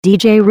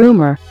DJ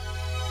Rumor.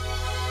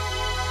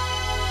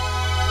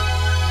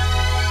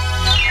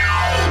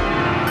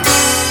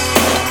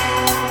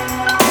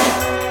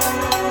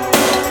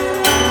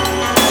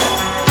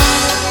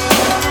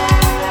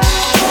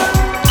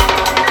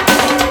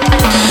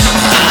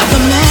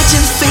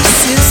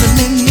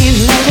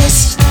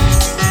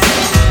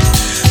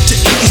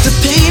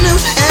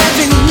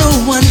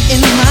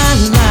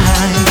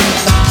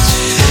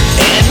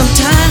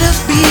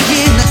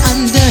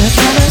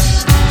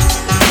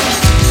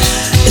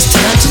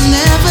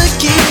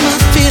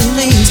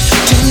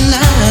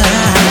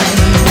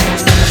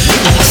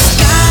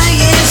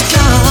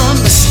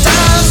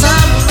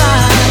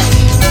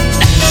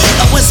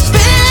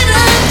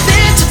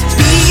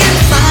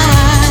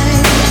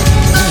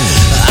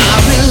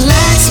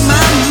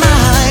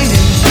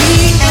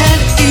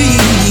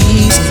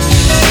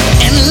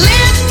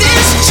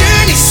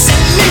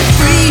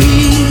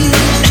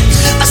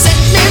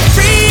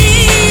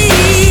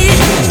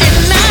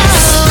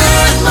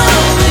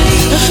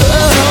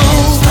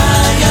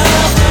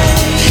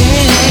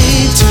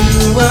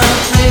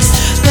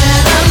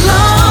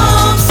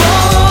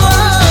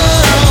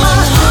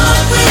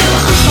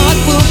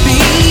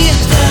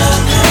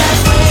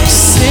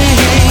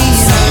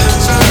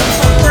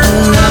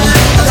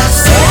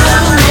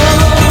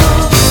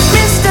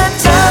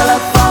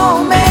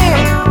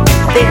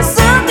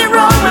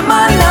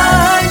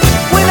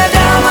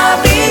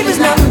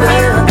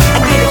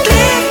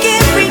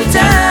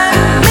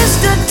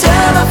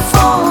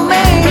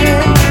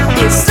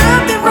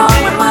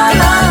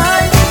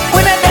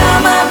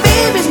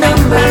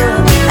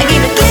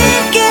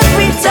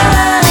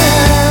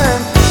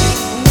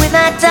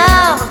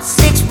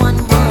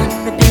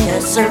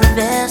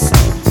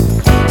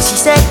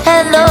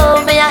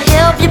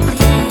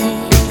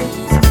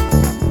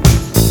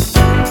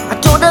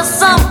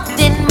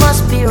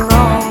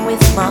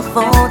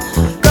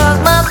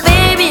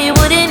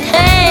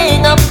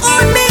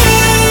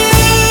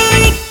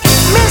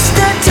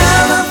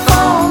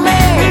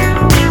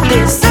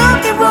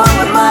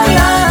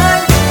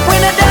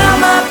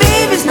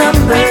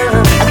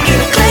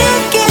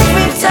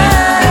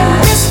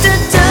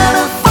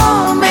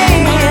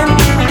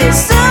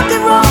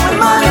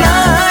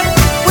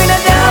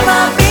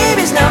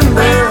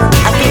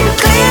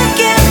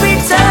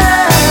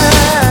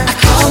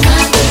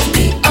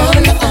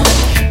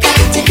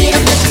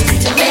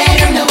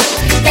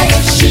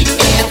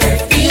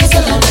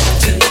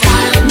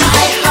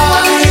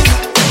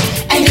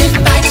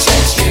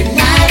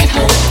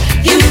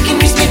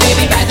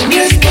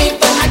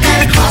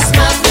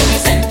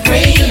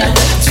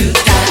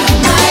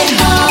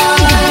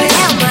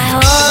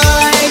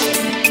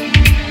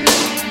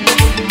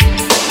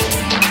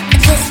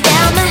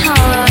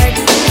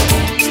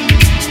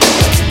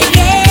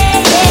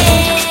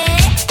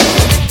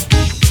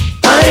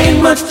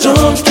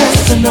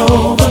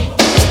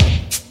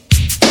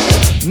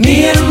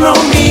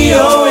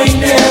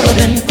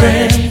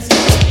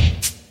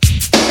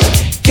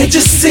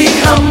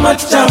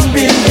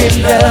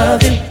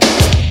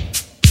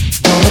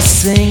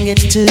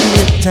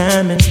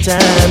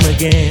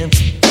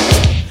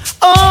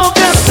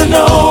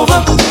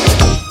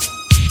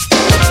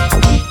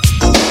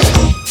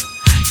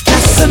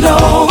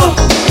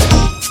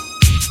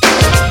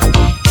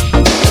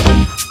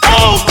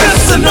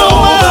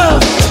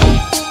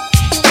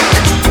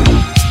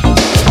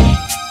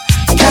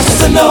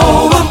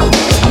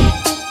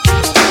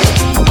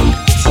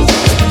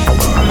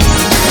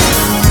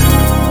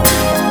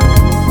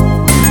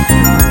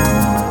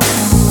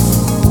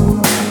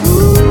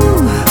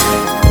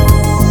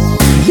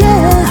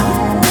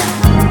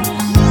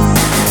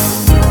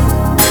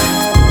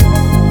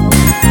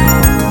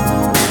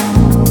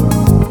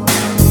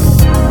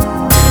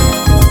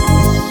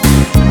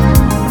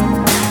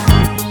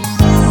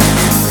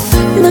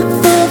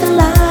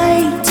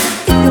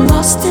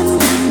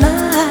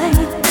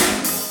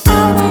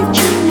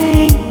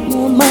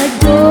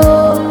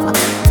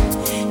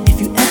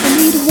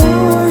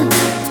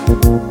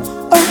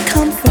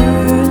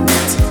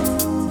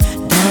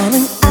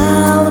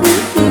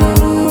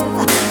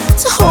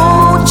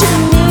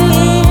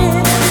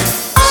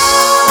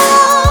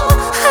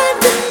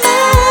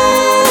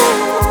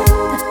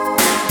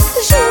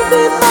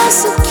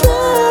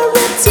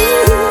 Security,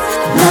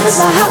 love is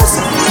a house,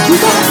 you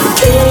got the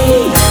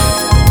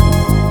key.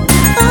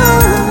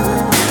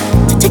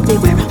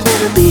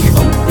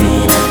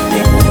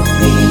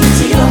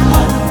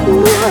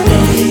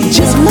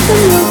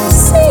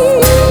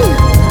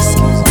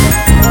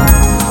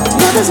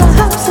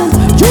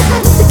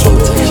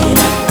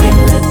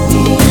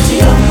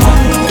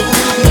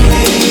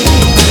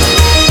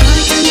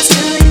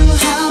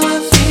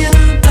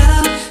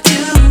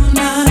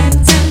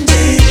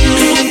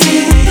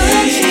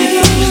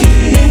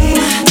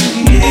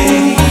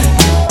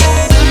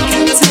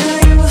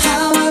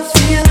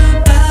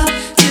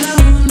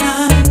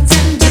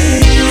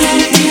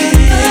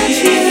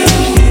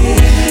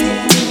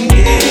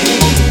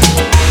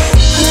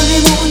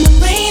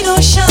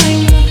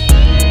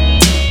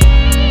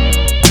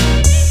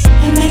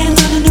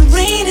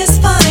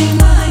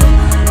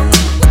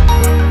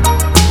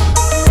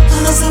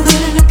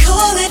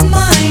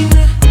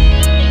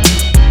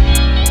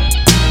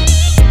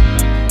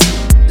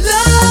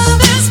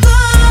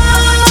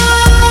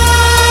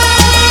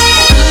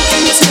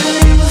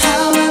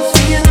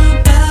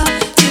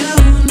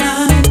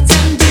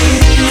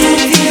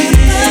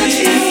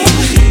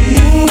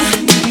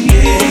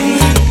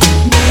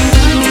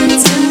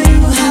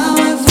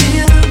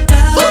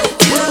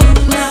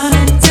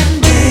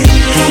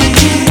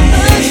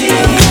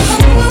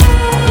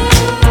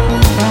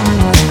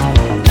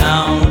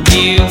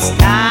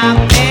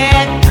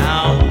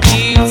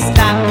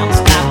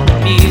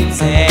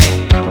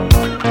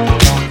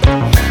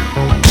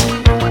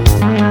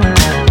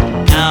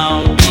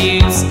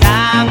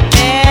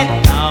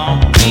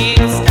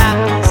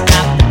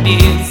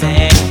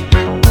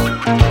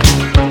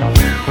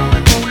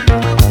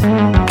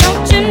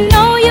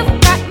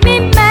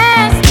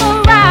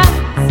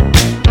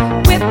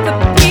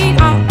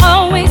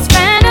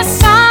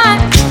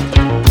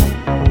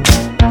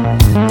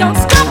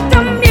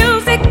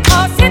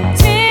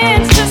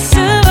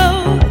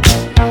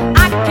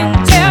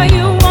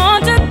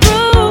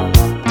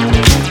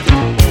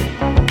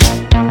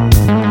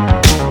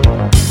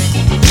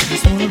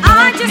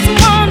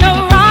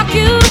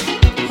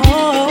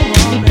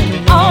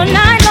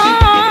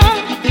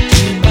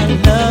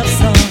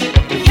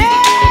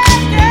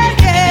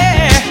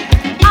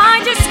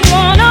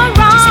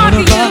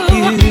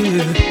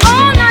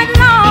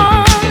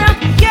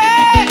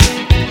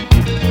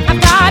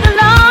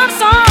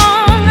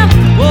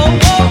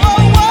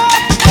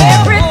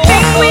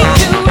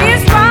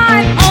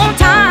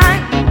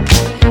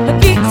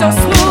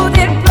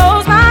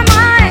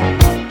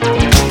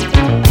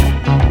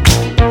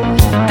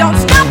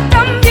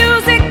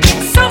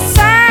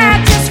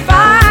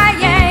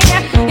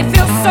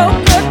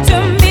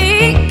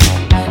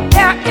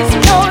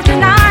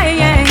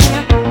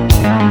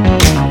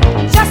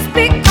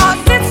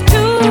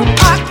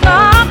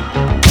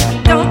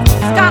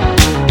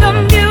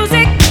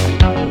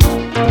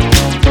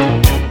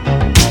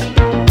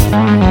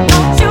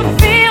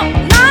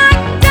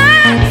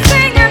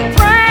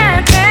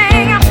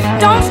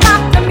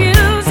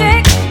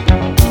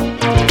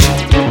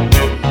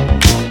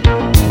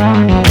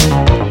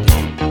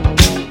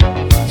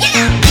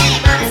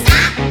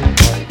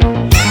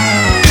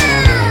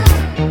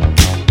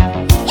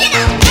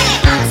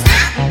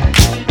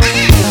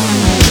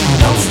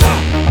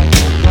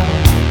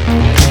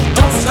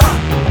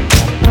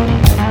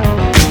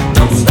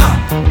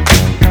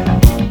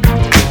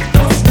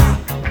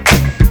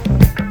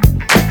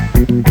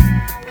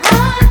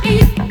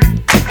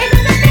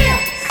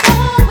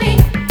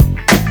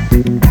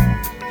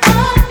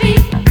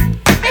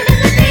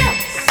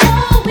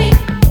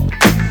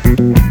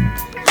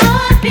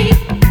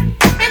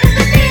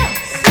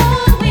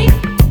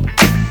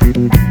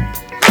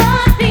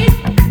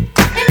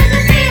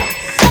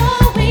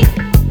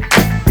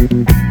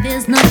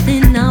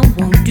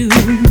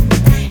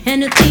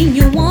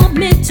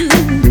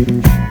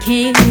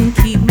 can't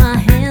keep my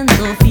hands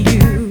off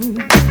you.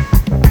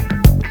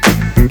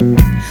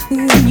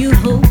 When you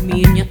hold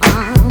me in your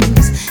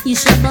arms, you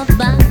shove up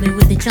by me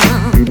with your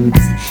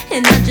charms,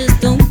 and I just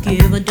don't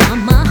give a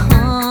damn. My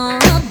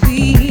heart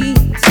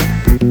beats.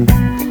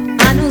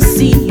 I don't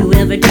see you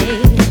every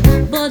day,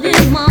 but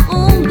in my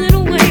own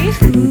little way,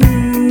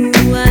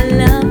 ooh, I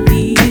love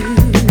you.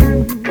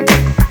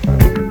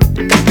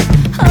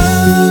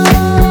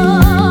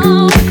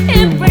 Oh,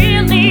 it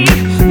really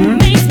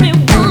makes me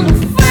wanna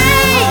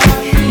freak.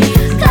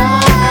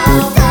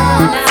 'Cause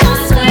you're so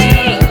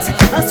sweet,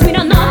 sweet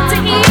enough to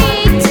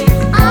eat.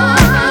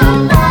 Our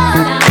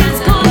love is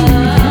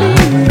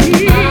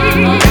complete.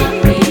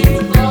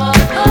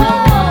 Oh,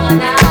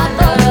 now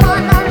the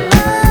one I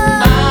love,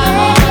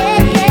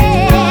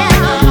 yeah.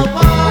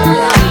 Oh,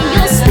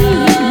 you're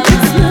sweet,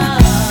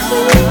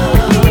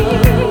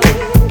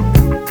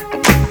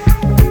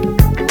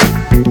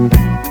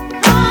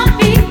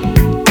 heartbeat,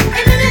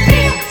 and it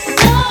feels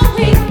so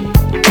weak.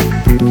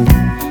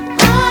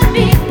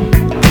 Heartbeat,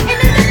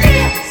 and it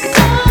feels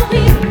so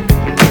weak.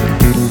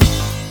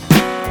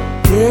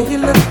 Girl,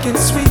 you're looking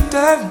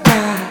sweeter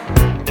now.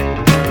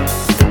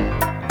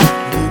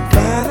 You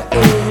better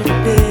every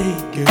day,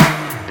 girl.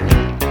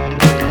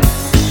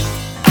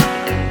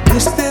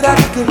 Wish that I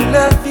could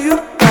love you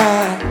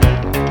right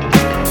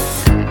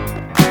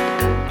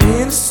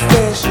in a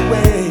special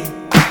way.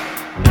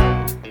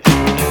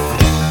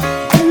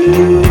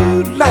 You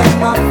light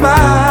my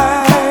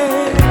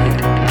fire.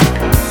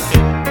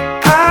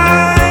 I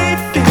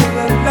feel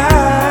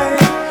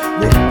alive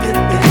with it,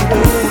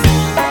 baby.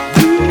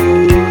 You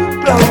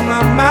blow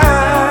my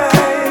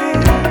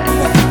mind.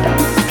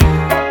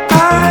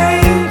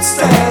 I'm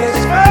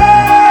satisfied.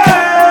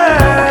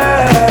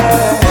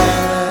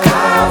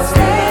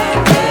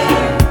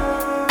 Outstanding.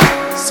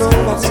 So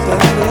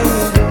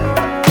outstanding.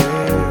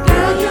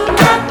 Girl, you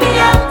knock me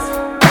out.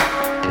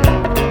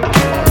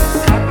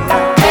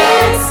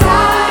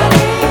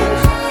 Exciting,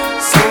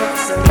 So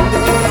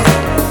outstanding,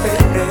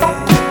 baby.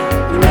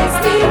 makes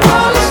me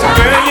wanna shout.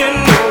 Girl, you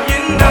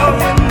know,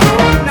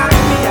 knock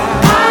me out.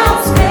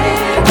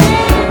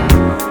 Outstanding,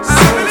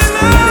 I really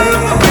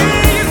love the way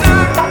you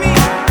knock me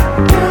out.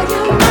 girl,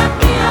 you knock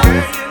me out.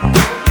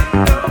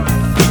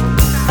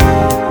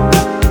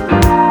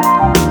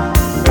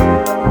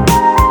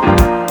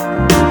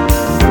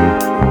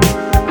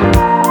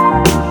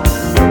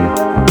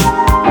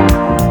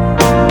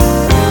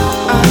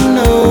 I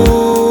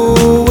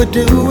know we're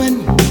doing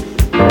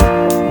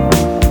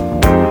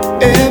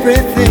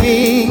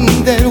everything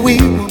that we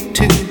want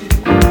to.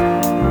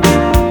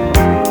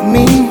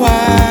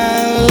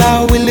 Meanwhile,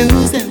 are we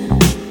losing?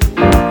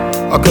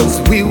 'Cause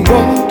we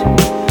won't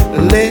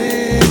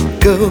let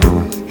go.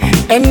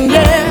 And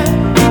yeah,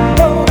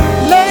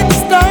 let's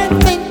start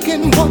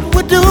thinking what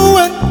we're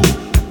doing.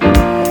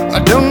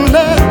 Don't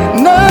let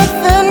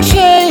nothing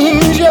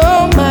change your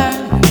mind.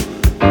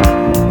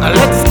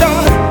 Let's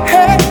start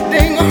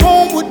heading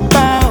homeward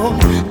bound.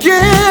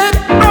 Get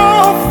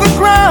off the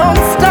ground,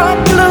 stop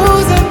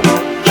losing,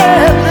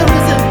 yeah,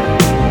 losing.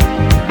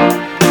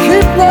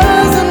 Keep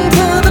rising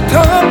to the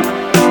top.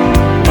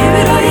 Give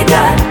it all you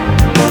got.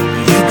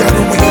 You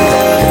gotta wake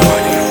up your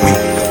body,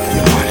 wake up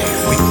your body,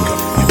 wake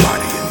up your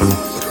body and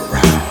move it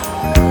around.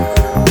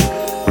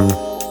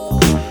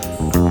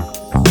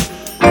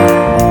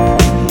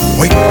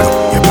 Wake up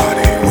your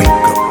body,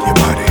 wake up your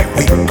body,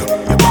 wake up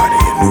your body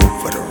and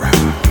move it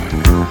around.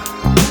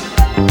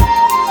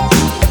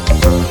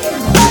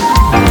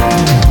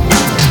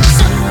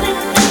 Something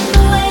in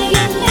the way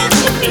you make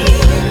me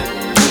feel.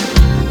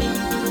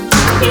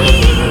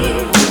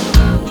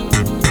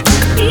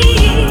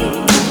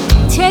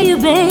 Tell you,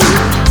 babe,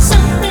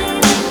 something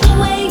in the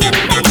way you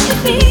make me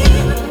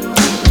feel.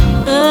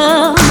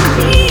 Oh,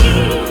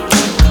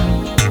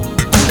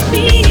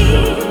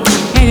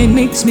 and it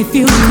makes me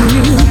feel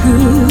real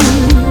good.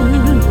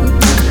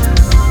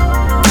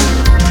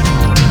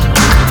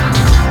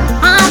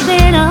 I've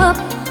been up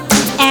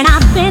and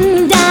I've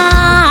been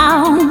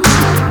down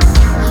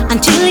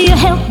until you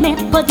help me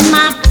put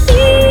my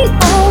feet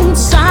on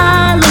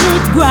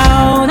solid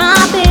ground.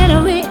 I've been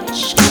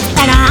rich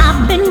and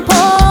I've been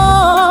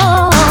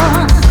poor.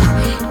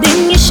 Then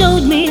you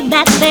showed me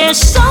that there's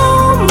so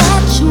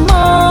much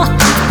more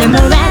than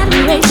the rat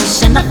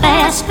race and the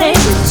fast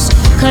pace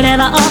could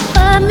ever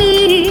offer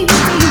me.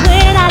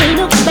 When I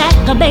look back,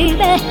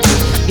 baby,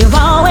 you've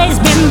always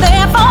been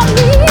there for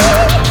me.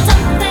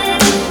 Something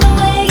in the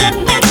way you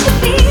make me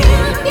feel.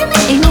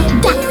 Ain't no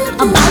doubt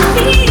about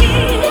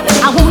it.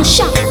 I won't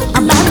shout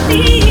about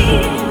it.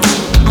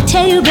 I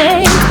tell you,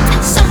 babe,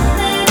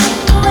 something in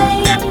the way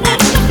you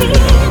make me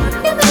feel.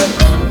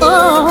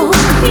 Oh,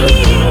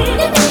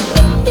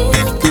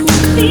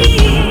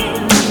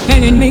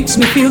 and it makes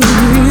me feel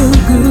real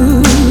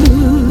good.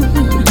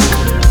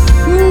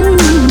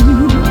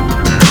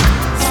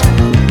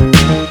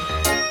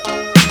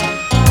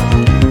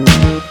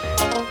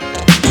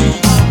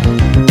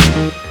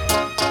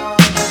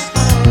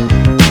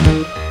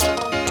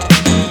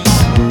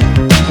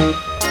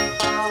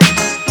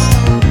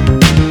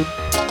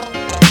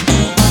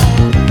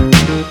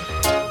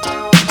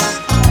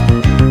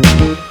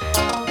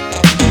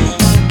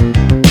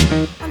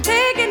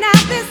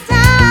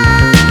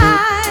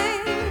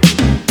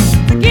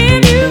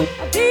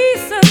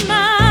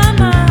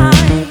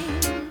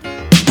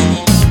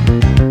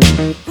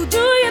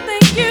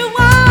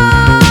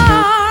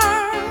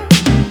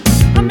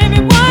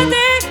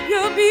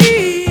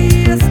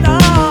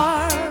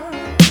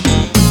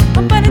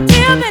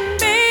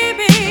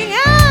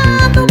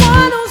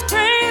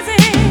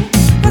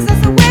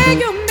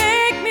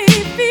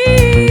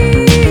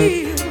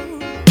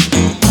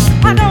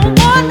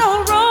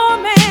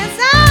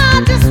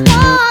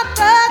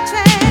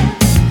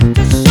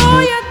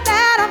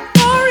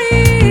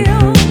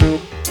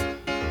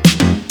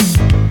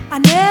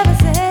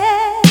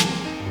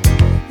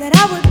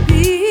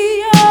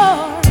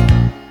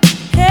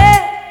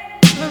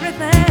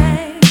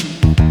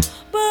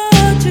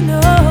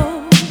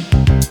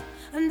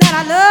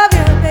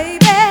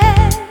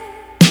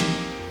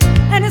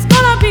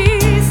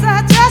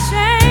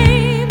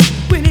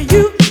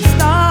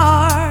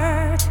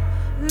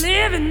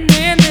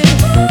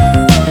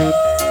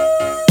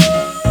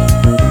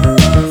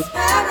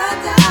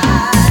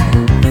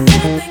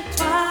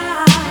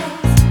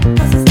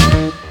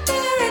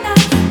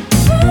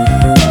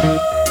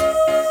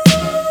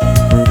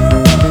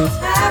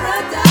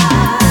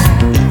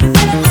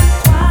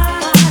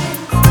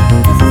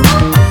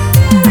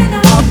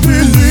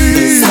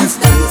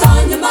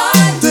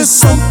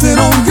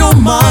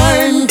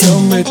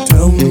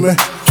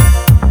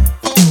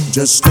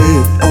 Just stay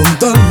on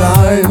the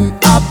line.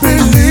 I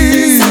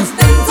believe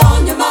something's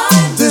on your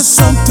mind. there's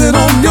something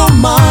on your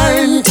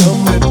mind.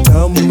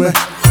 Tell me,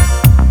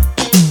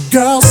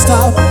 girl,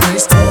 stop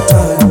wasting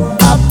time.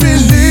 I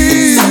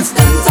believe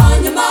Something's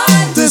on your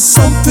mind. there's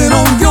something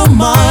on your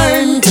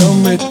mind.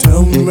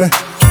 Tell me,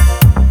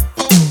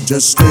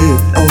 just stay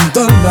on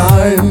the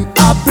line.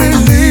 I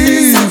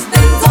believe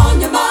Something's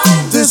on your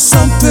mind. there's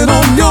something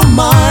on your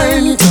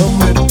mind.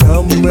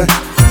 Tell me,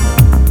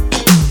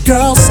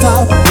 girl,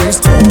 stop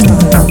wasting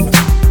time.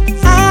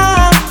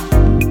 I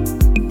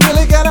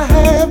really gotta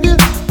have you,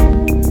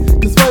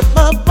 'cause what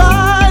my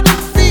body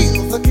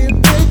feels I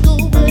can't take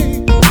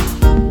away.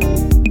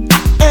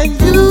 And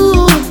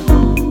you're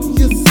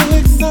so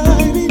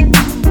exciting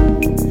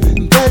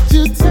that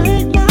you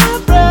take my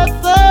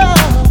breath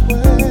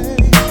away.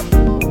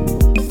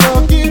 So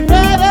get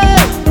ready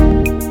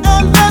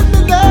and let me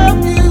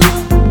love you.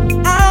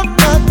 I've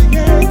got the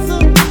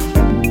answer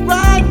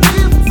right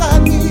here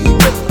inside me.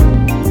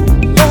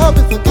 Love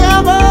is a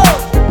gamble.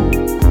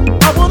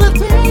 I wanna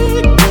take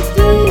you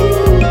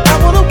through. I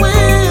wanna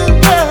win,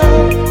 girl.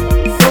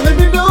 So let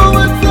me know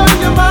what's on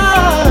your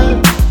mind.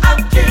 I'm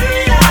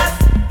curious.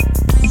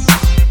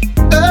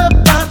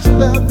 About your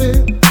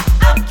loving.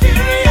 I'm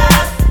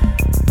curious.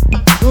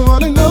 I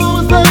wanna know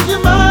what's on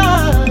your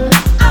mind.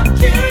 I'm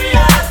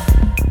curious.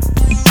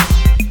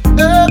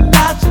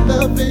 About your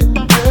loving,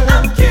 girl.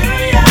 I'm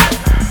curious.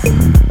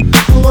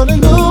 I wanna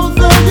know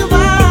what's on your mind.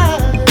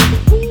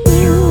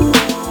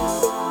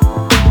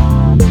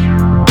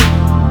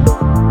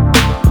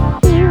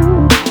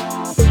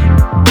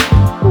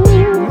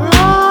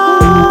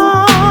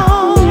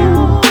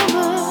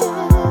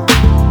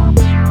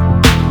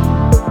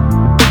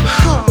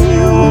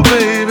 Oh,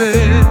 baby,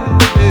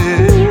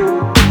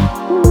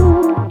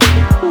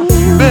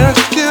 bare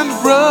skin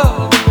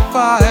rug,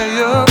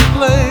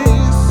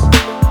 fireplace.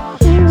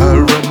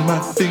 I run my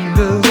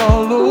fingers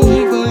all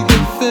over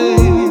your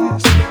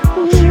face.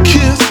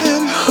 Kiss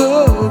and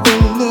hug, a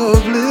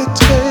lovely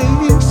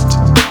taste.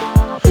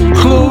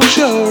 Close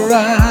your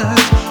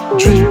eyes,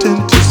 drift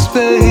into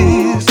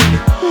space.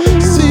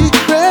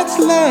 Secrets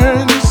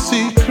learned,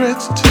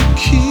 secrets to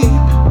keep.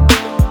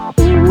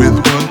 With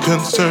one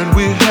concern,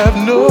 we have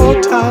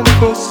no time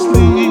for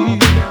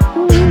sleep.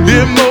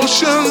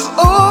 Emotions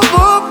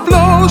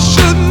overflow,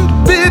 shouldn't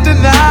be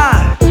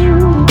denied.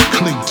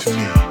 Cling to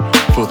me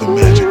for the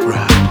magic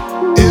ride.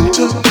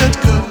 Intimate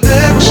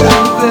connection,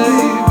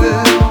 baby.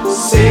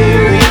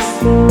 Serious.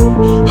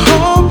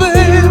 Oh,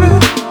 baby.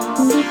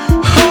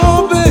 Oh,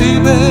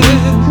 baby.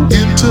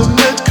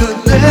 Intimate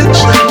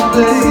connection,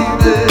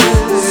 baby.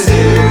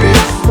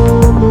 Serious.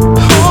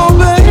 Oh,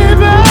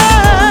 baby.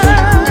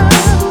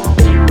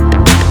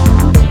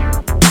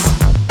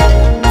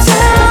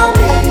 Tell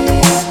me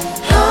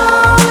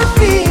how it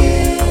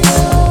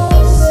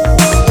feels.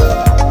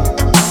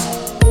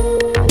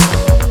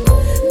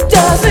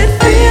 Does it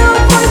feel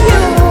for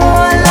you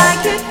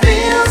like it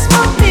feels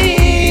for me?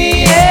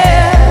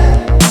 Yeah.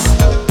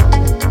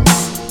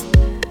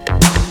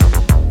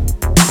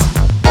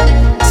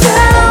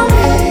 Tell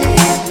me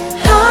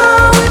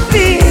how it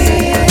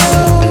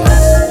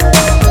feels.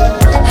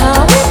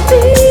 How it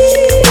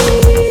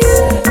feels.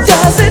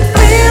 Does it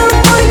feel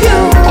for you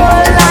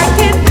like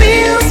it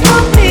feels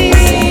for me?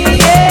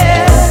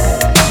 Yeah.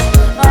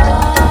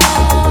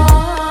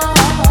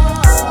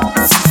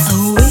 I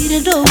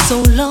waited oh so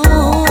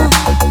long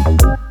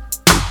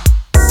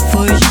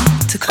for you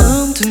to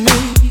come to me.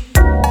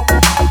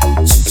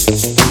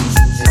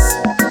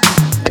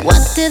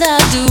 What did I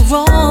do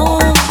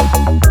wrong?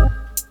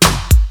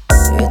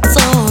 It's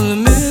all a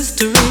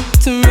mystery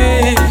to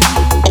me.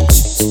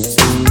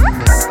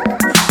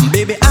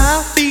 Baby,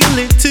 I feel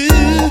it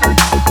too.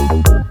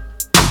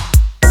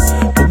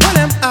 But what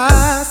am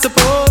I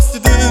supposed to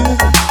do?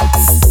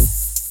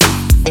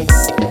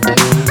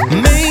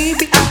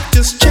 Maybe I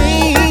just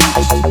changed.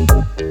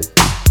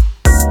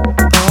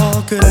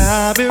 Or could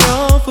I be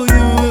wrong for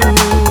you?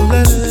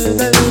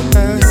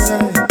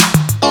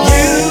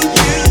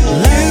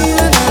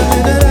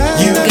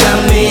 You got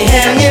me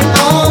hanging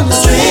on the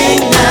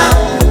string now.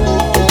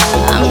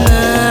 I'm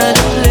not a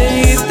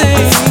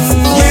plaything.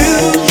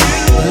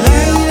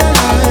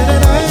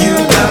 You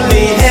got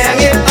me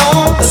hanging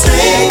on the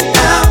string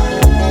now.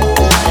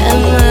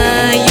 Am I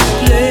your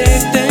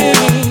plaything?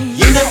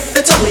 You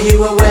never told me you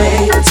were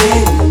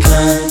waiting,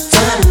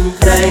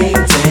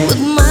 contemplating.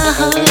 With my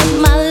heart,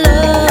 my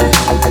love.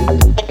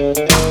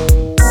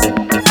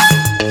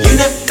 You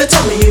never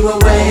told me you were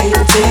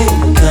waiting,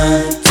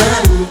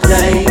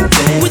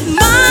 contemplating. With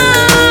my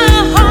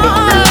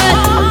heart.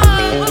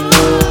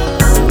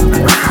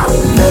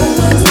 No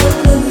one's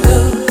gonna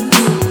love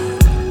you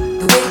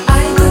the way I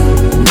do.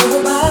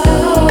 Nobody.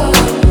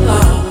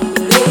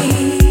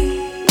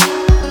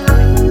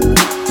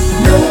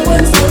 No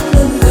one's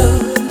gonna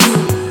love you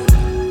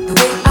the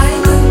way I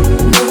do.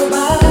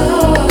 Nobody.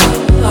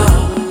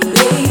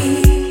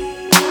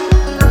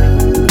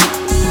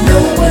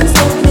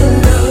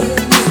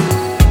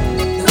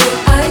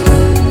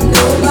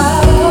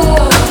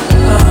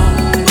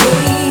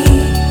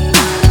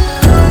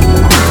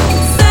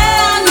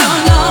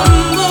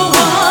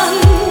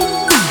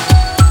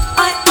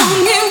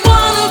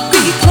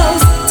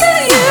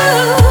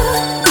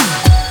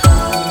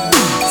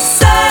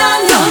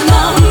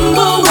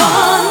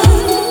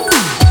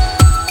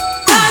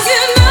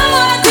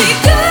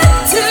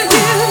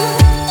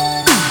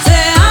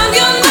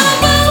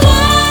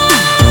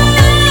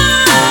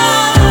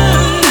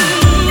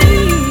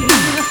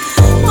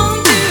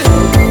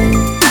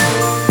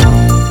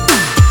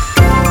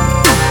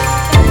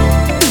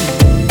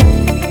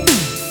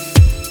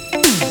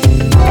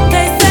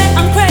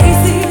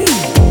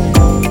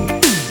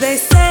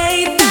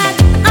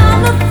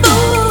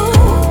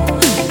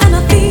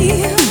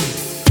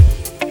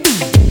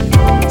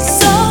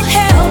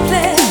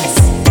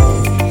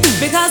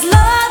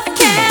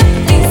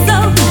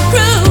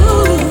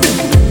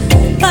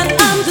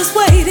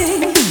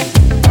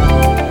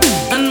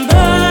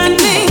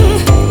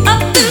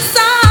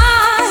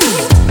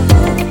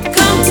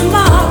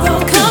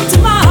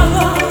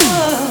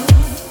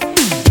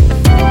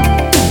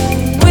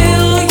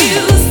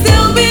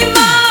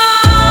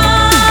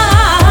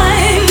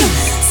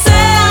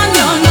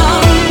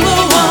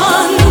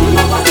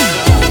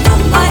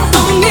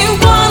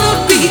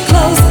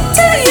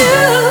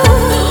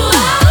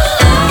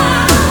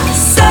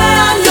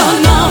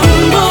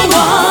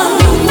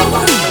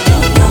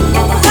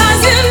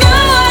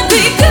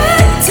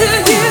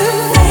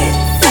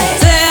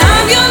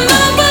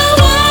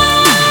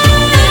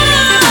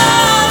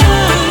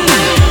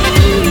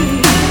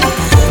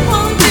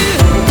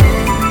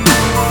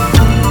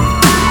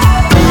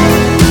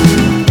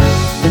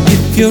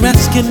 you're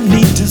asking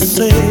me to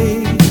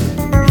say,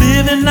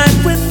 living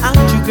life without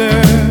you,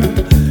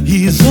 girl,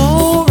 he's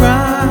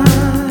alright.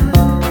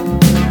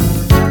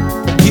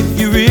 If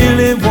you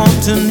really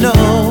want to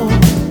know,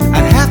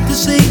 I'd have to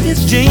say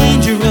it's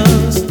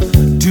dangerous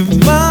to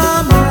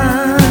my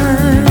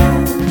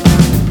mind.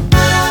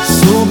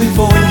 So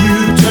before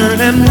you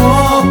turn and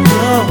walk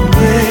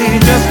away,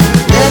 just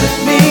let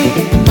me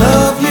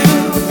love you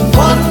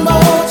one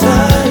more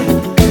time.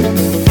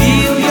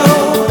 Feel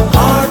your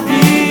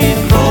heartbeat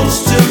close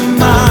to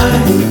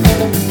mine.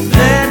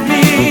 Let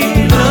me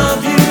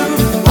love you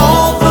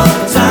all the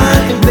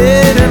time.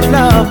 Let it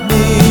love me.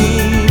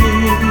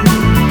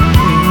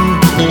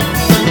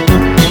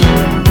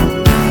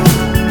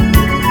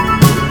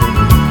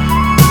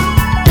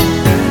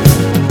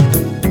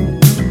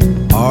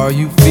 Are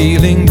you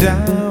feeling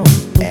down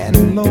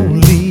and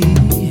lonely?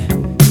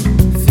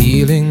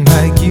 Feeling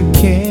like you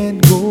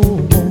can't go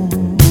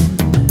on?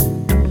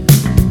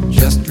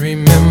 Just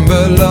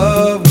remember,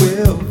 love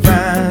will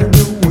find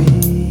a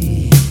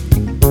way.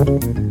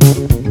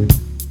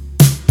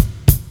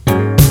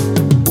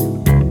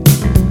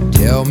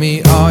 Tell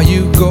me, are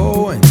you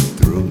going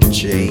through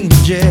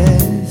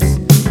changes?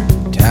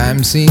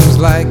 Time seems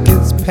like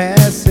it's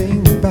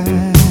passing by.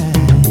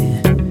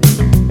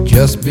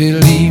 Just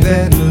believe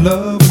that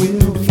love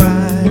will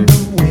find a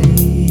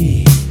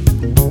way.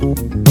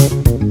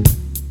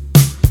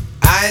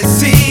 I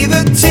see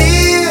the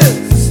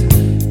tears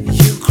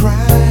you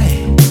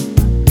cry.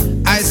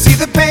 I see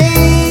the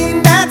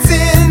pain that's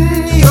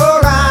in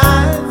your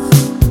eyes.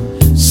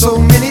 So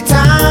many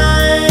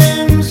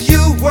times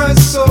you were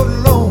so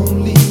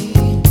lonely,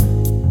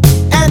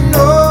 and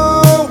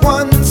no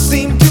one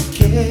seemed to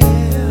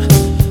care.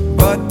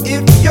 But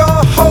if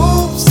your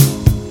hopes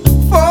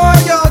for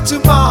your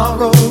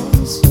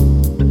tomorrows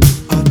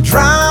are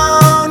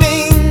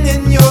drowning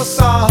in your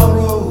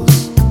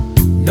sorrows,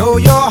 know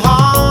your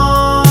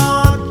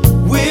heart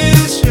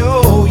will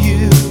show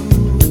you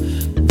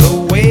the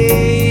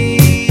way.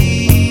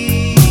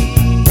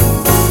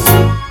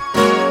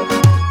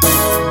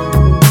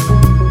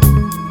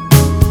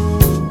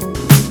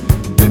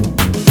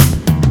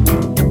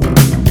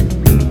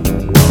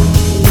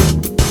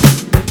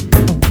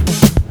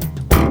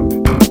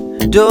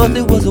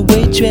 Dorothy was a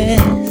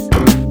waitress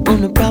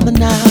on the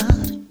promenade.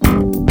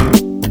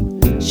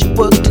 She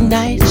worked a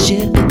night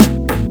shift.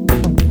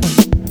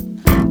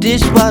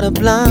 Dishwater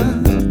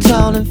blonde,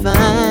 tall and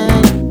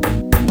fine.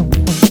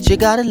 She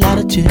got a lot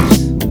of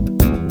tips.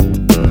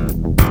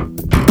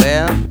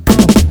 Well,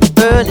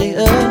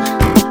 earlier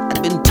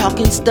I'd been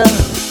talking stuff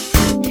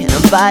in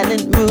a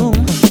violent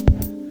room,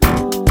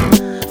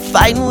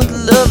 fighting with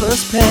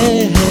lovers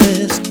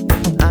past.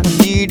 I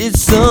needed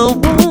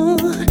someone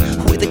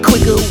with a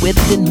quicker wit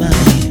than mine.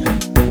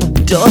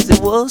 Dorothy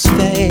was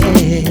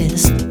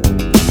fast.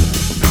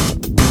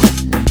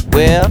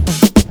 Well,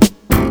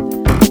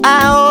 I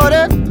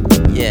ordered,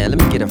 yeah, let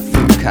me get a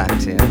fruit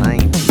cocktail, I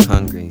ain't too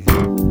hungry.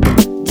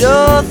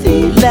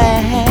 Dorothy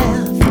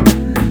laughed.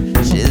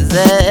 She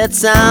said,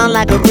 sound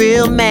like a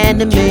real man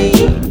to me.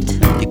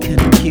 You're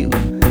kinda cute,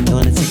 you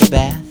wanna take a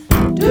bath?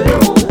 Do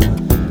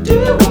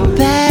you want a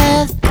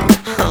bath?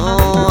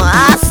 Oh,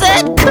 I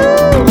said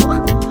cool.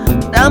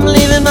 I'm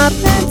leaving my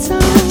pants on,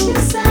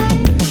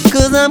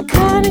 cause I'm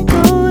kinda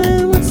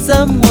going with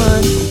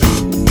someone.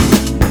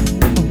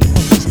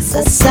 She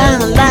said,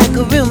 sound like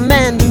a real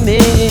man to me.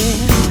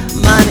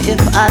 Mind if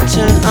I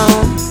turn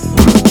on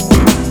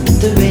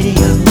the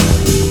radio?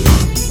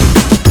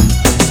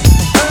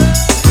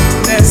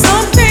 There's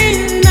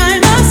something I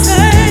must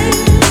say,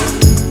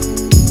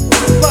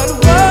 but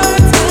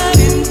words got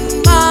in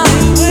my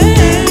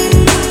way.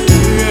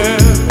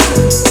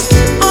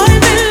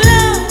 I'm in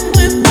love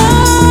with a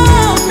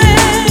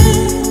man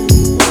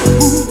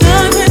who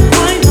doesn't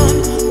quite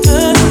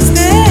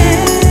understand.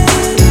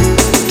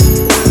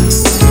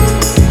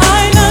 I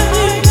love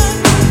you,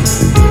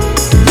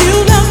 you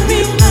love me.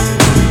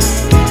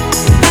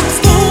 That's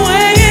the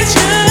way it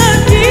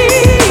should be.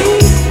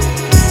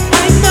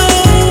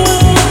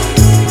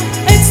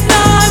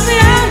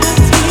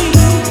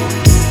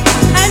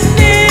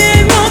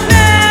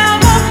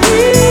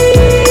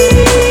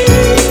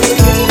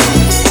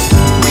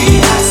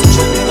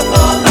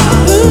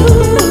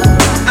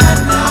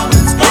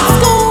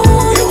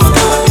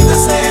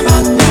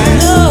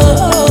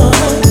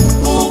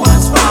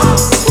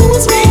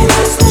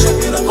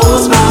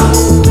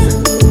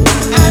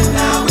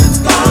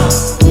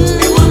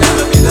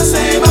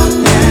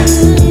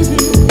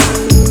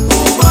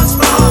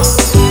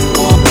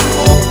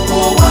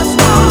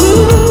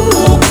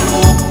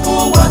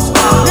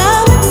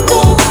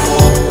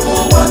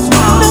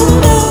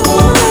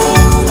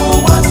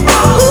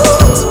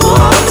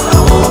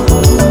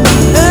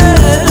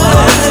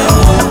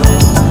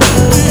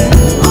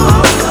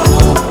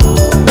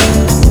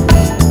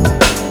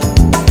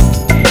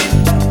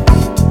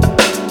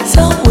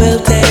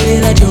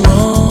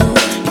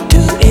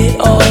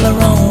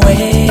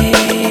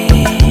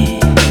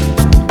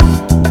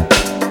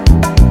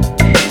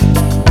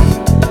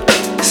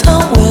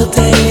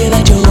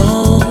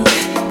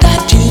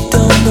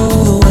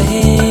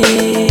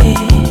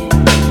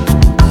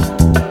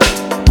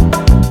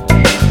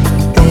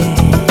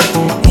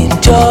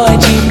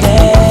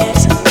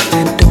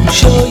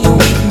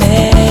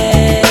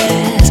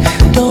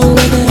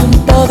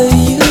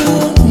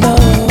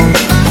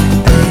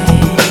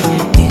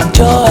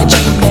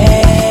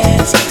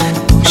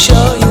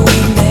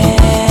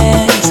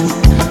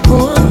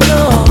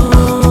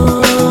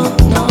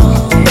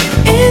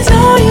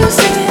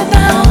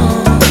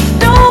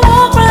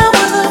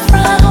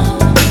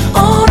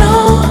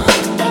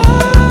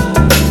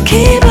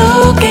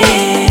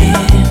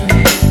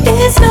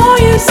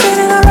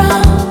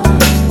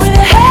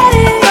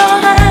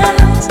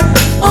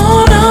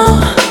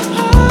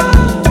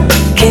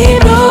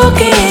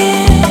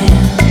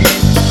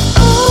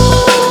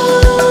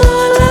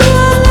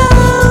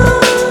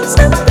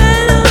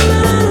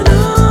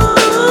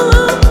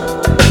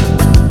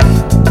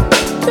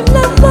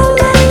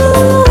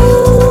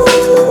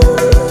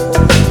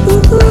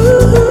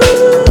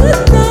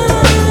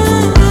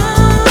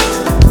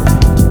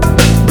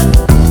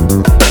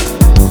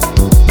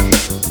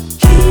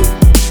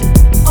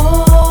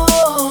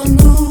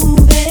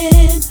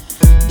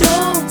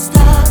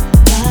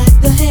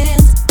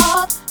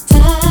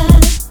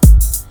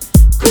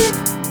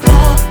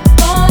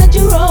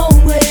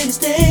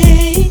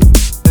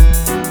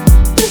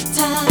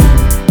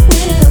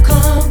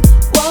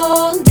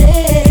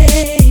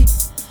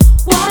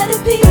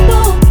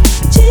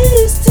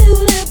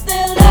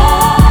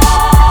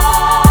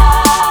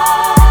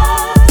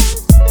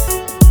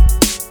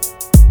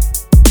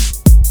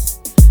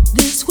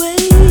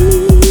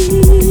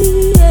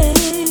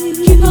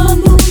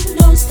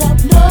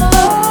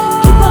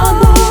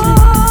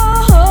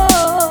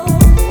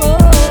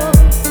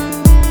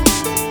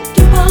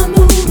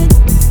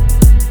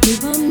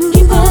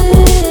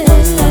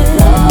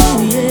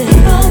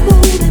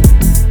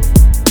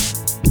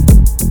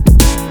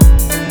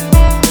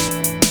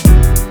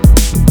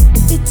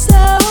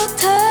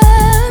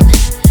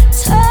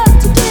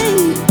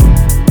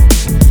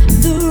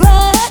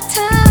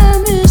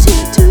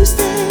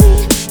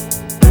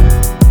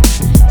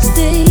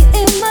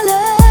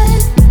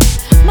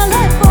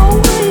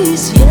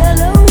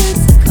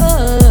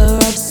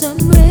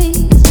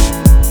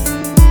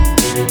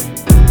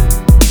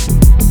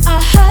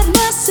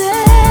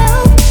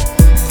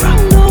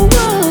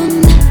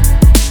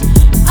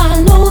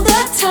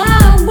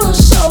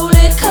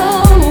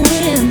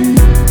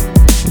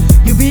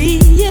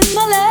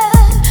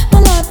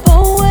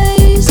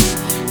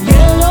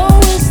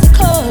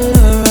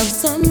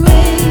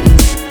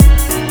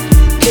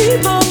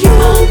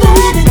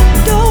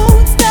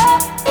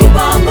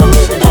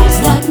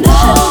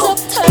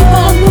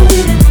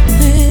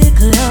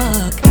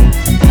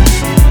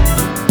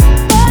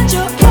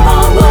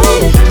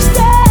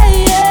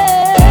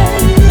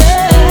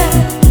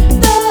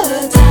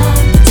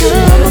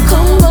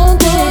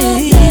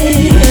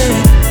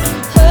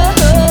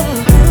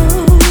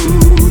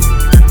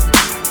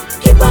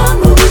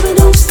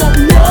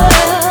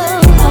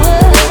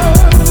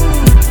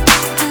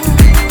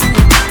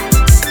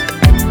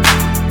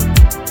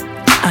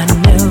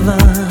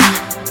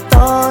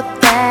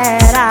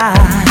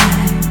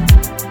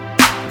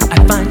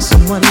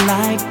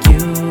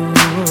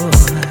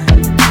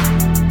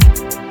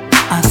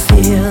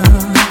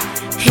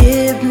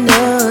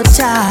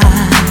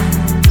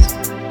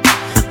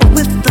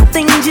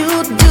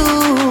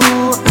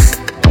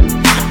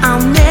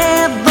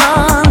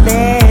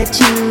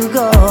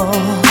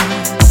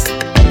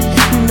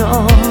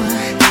 no,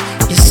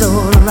 you're so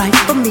right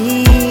for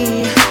me.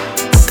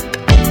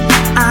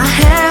 I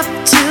have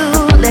to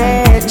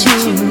let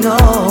you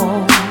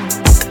know,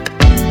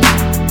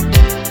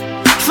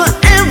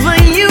 forever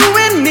you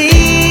and me.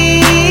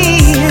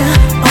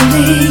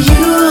 Only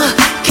you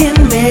can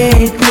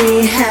make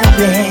me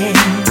happy,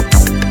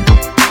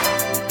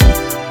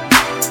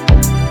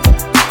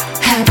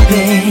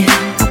 happy.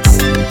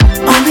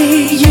 Only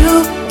you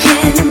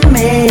can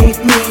make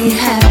me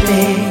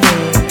happy,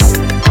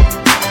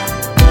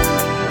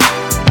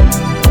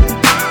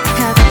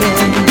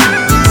 happy.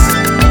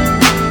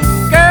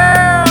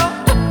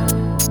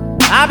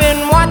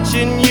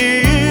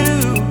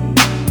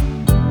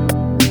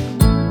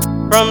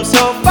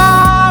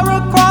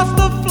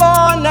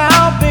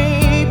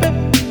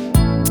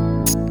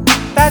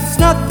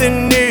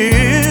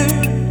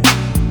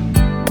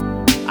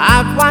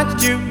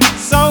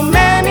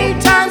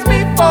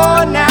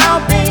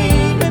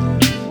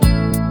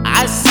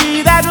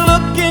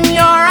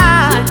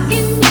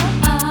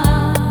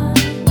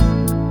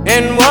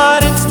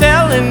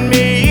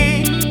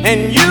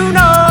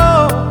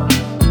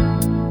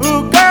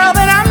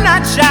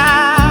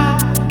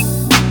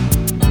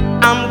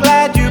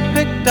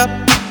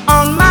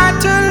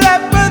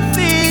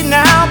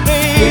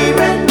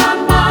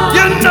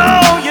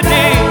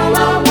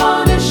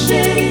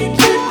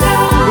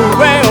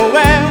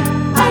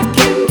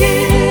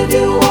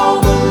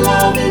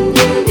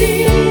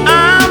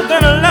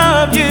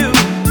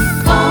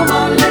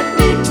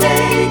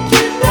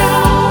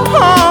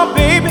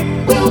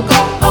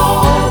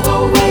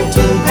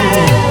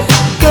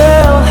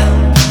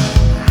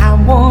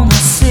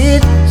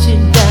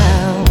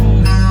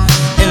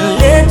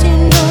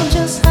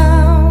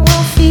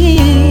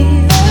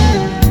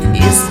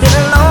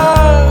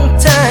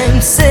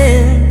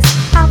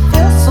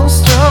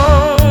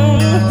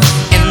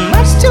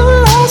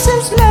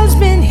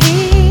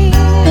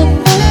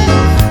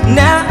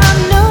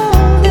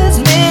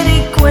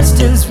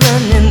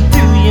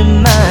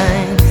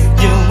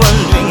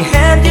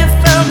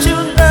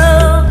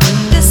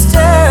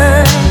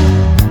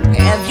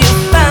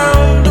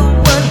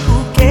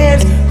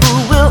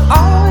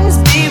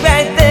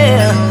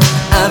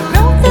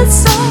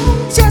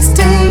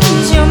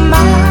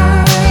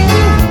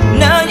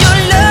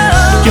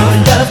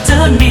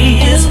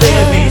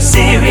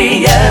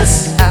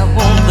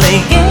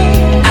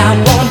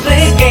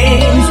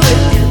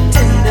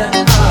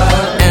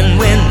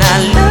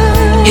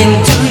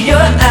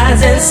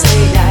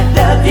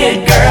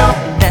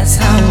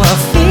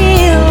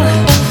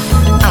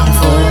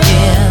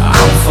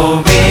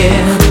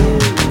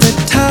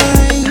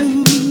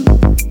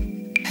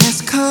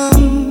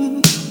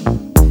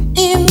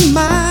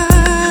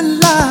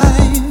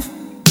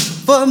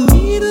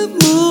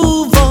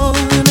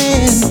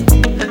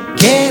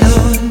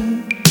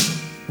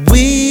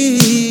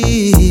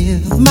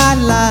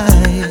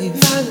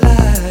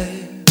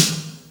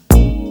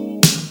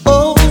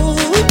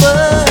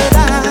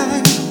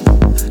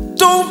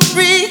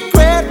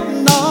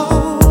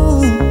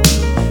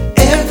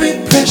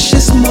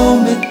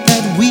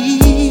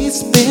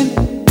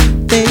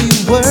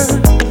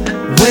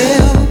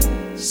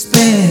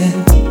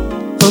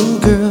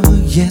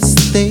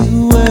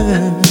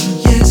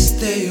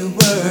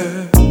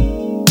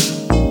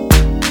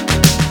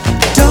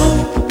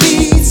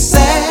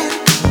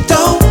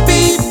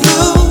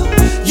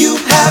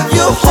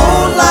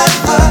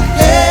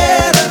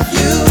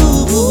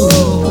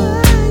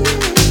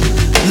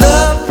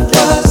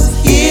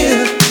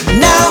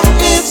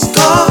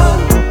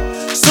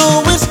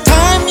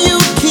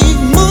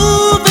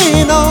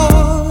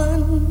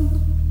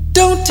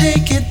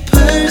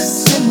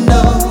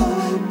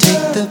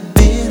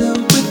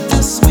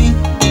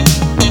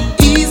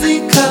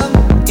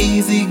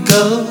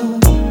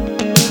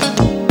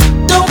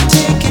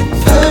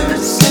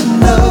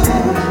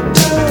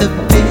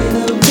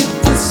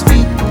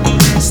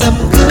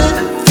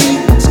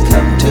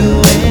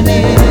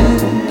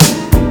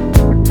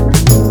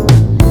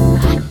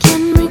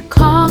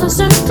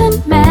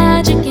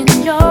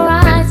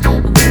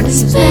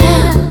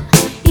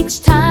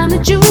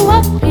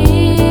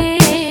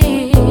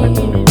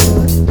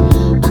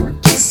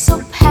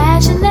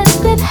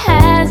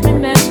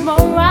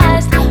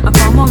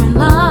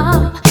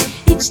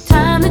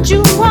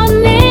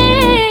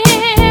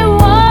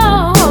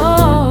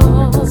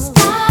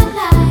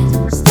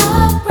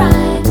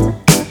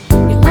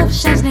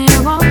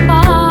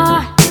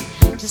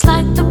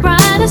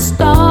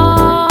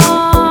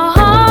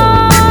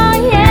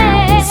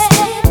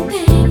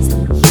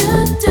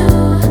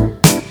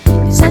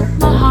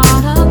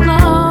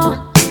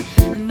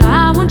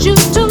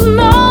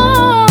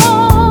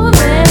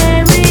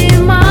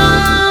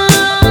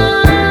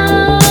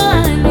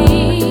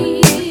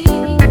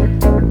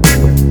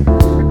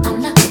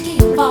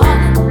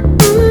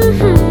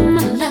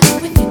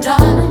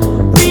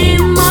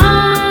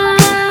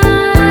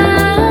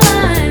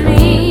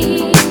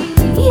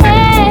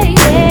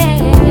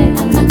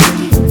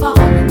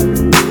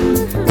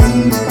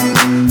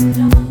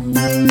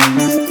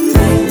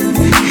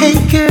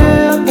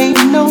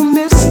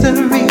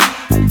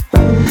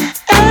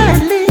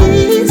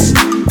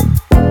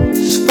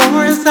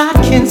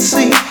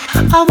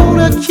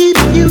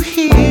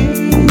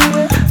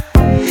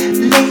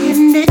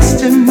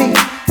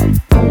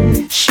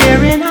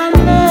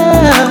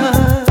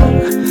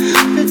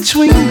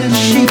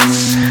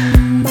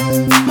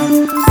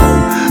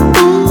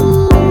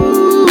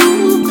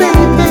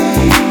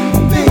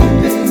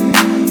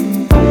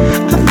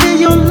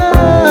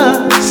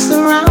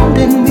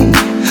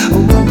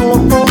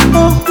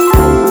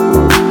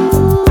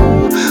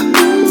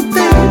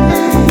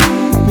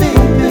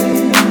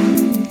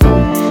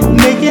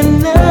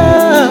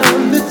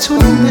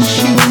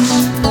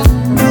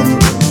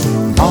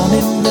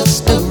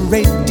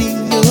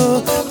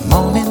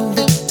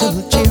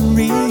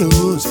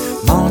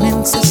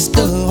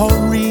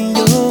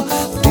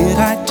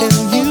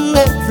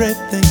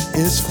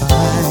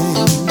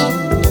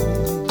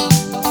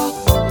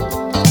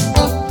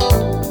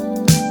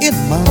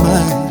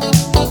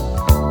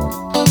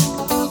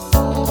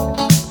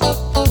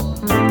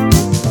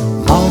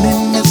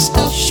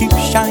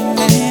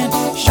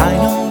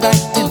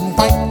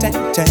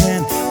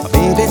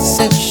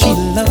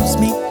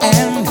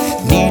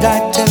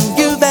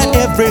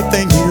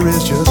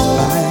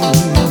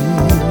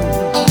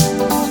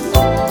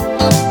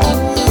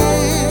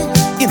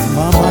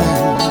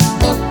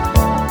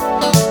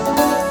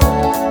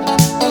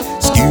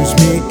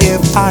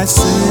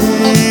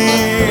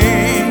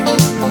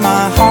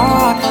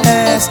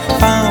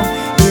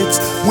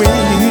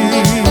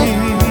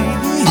 wings,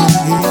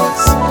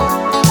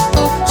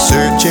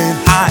 searching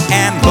high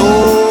and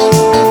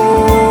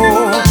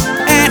low,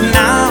 and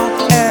now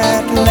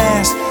at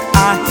last I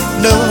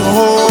know.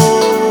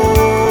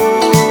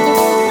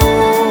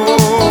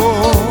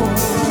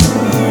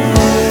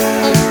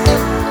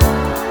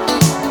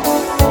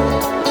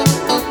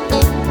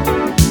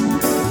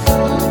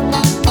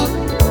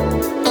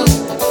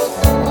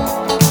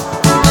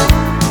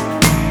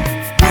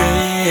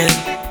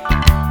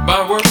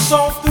 My work's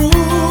all through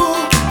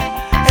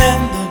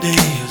and the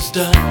day is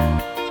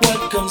done. What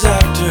comes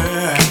after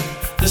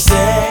the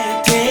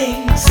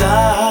setting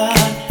sun?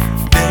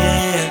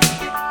 Then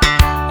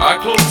I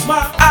close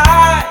my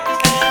eyes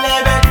and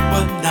lay back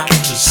but not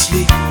to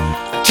sleep. I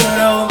turn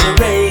on the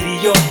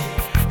radio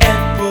and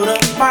put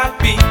up my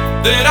beat.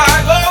 Then I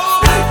go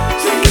back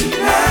to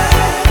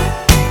night,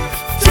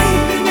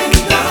 dreaming in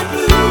the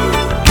blue.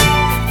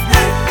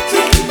 Back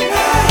to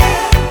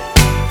night,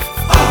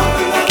 all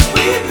the love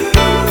we do.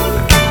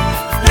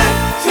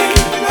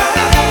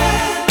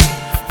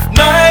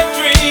 Night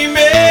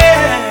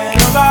dreaming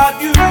about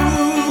you.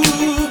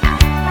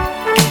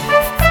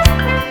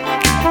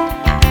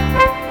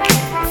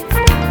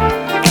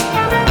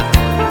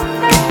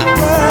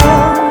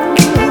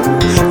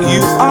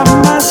 You are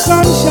my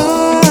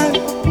sunshine,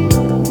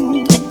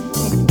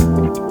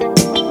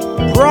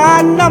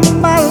 brighten up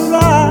my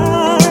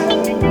life.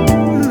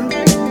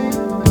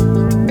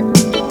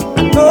 I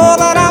know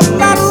that I'm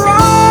not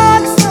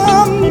wrong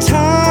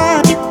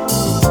sometimes.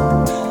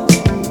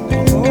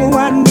 Oh, I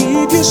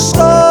need you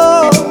so.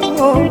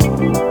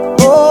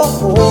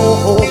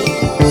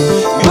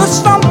 You're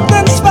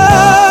something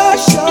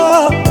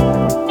special.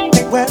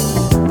 Well,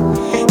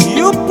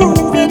 you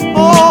prove it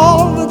all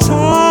the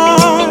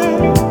time.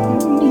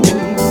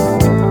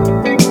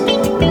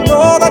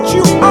 Know that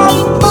you are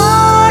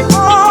mine,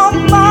 all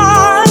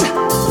mine.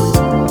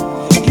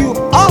 You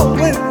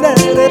always let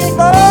it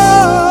know.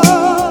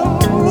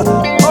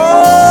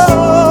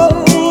 Oh,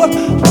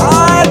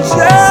 I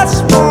just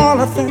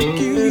wanna thank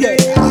you, yeah.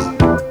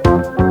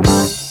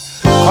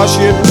 'Cause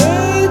you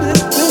made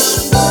it this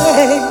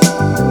way.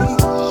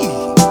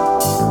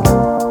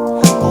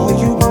 Oh,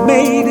 you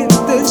made it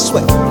this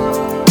way.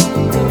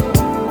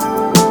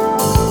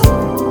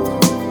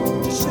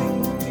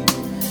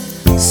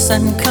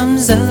 Sun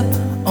comes up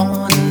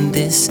on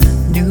this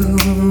new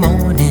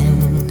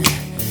morning,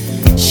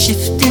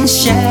 shifting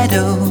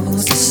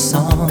shadows, a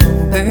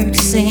songbird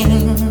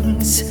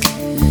sings.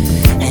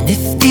 And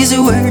if these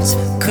words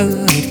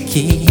could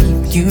keep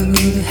you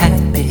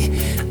happy,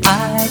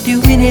 I'd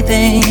do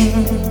anything.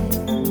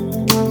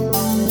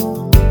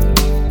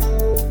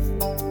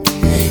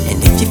 And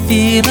if you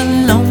feel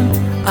alone,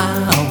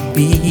 I'll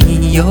be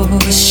your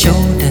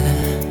shoulder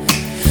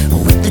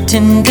with the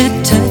tender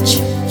touch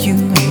you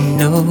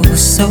know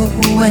so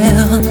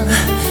well.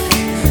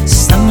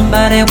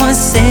 Somebody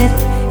once said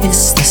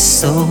it's the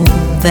soul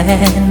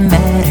that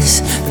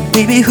matters. But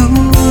baby, who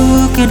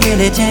can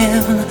really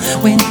tell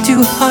when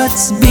two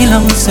hearts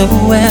belong so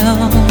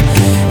well?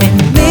 And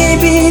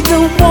maybe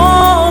the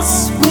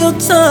walls will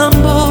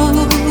tumble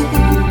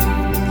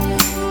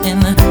and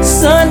the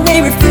sun may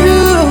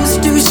refuse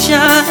to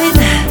shine.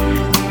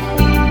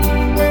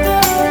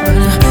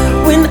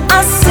 But when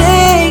I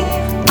say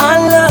I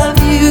love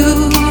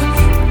you,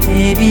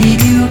 baby,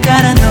 you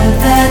gotta know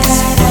that's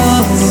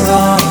for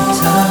all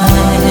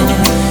time.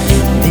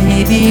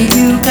 Baby,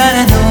 you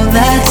gotta know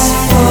that's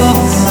for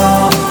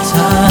all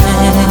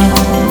time.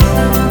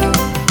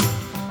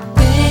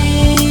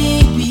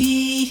 Baby,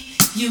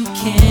 you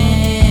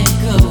can't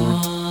go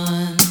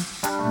on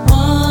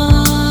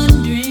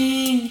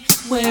wondering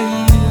where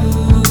you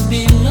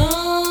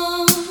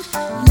belong.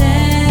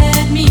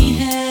 Let me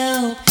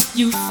help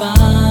you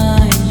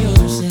find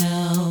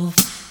yourself,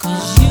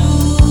 'cause you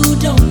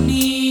don't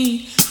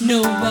need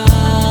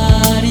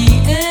nobody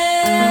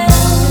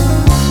else.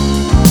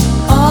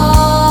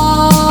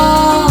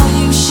 Oh,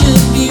 you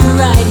should be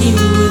right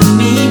here with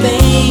me,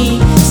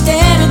 babe.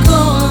 Instead of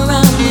going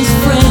around this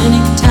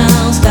frantic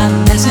town, stop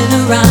messing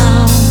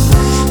around.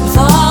 If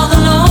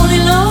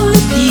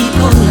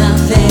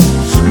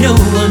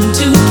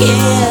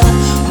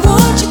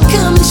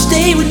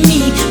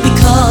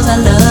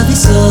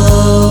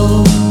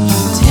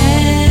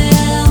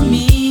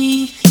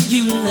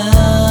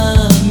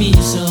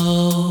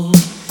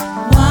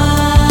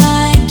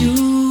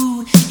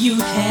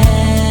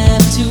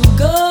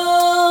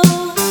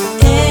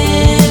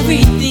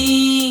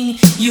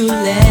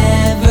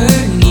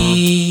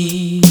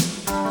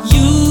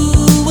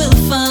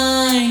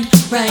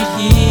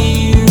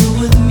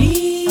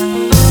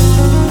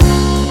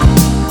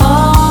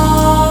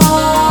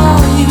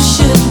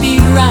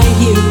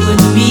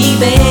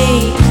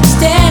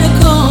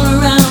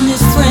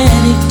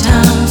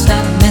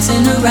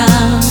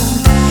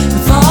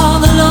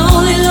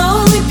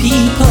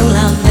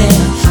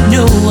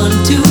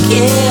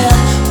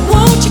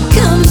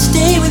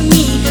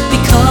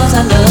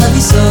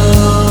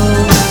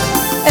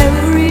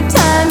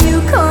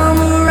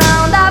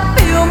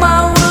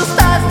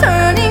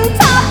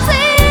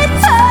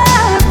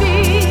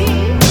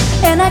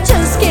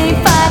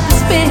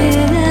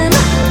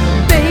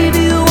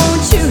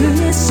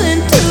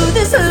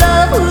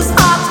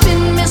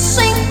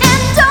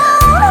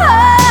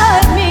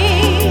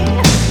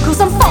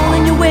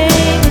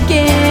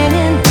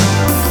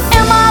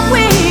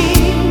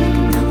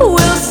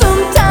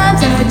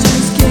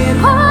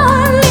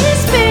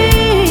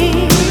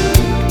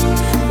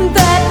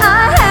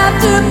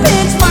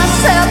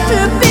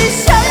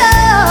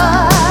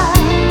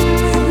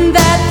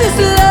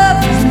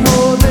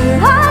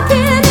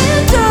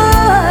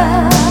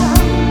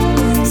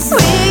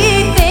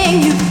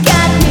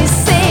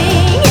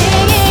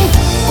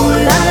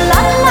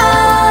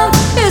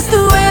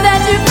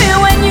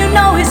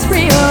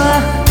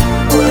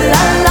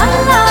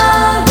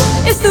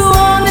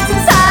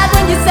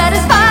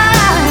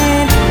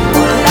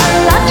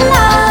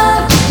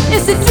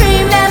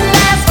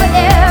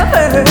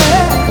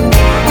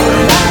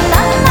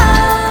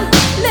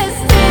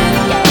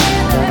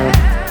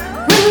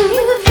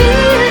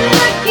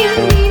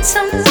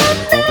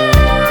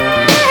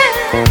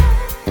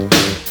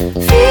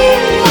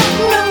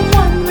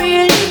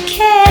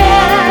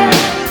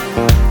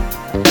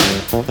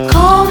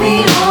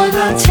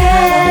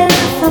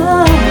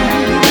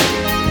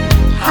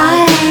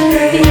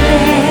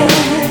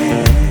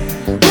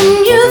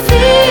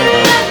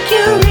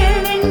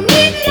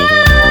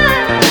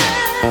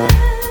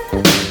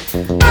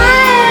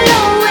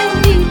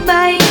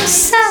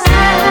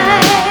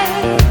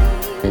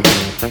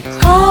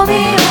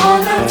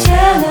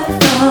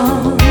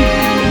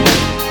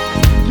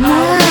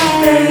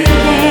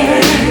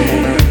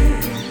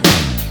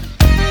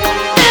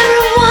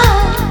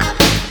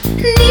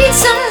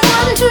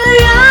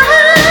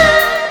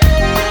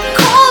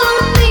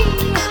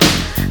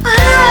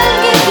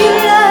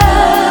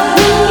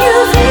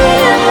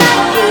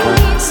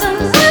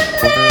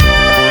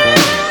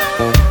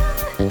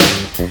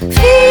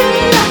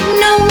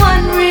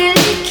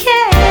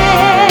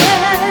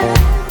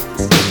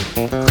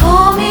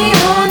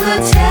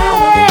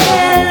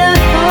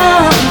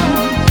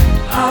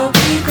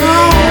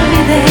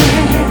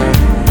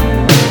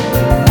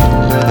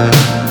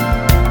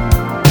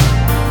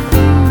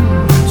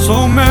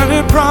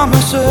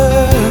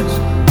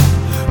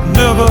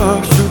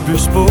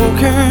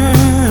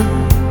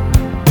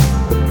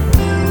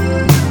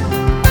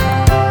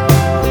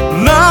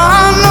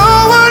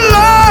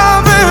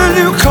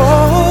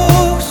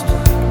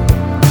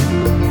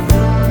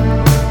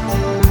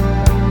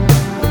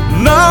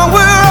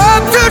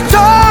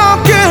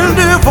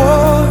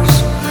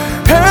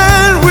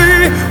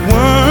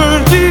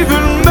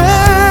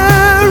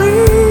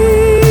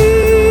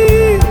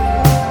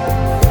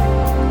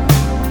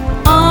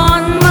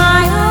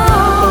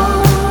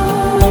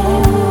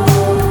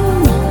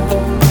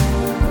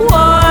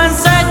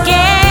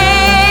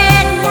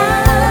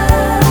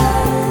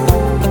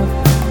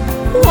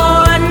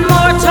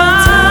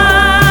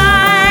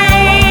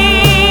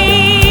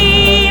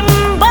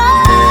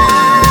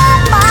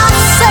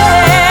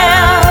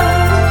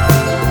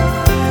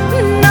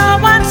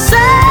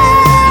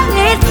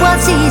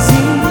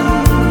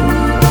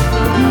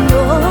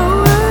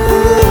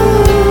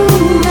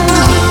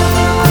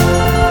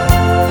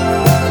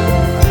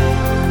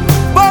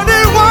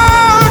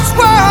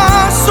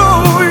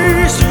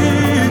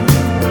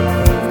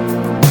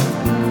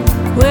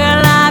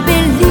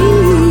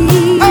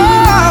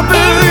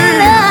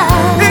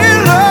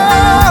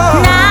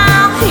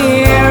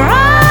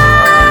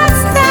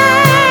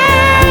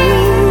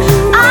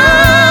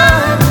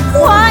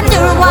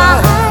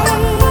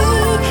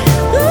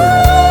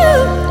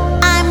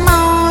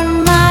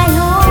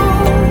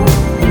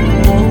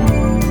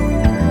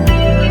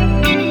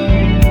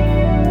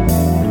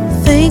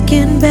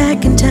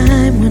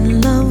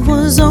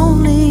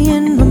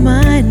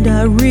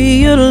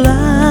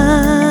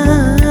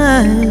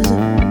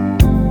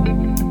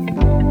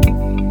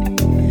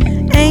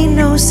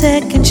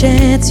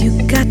chance, you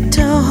got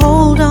to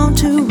hold on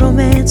to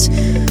romance.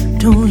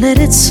 Don't let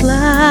it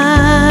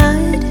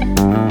slide.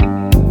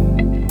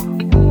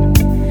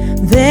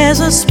 There's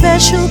a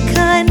special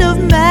kind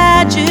of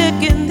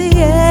magic in the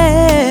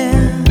air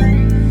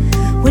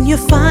when you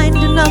find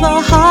another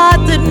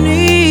heart that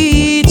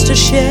needs to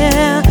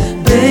share.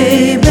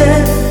 Baby,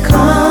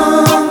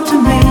 come to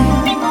me.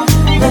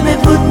 Let me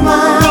put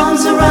my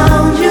arms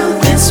around you.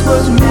 This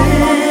was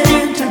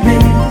meant to be.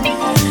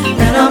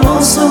 And I'm oh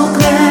so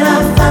glad I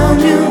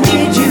found you.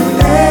 Need you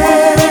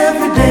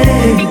every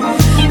day.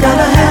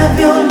 Gotta have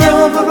your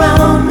love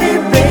around me,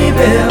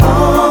 baby.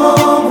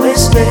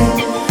 Always stay.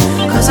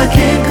 'Cause I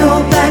can't go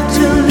back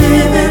to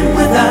living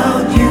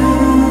without you.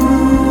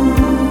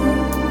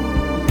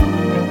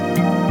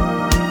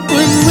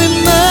 When we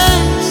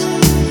met,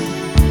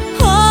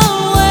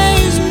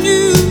 always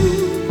knew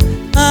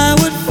I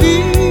would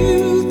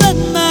feel that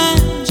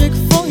magic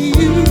for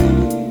you.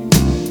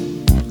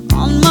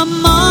 On my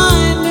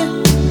mind,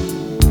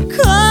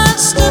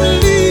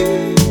 constantly.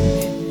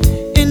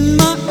 In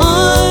my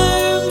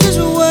arms is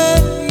where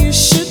you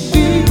should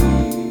be.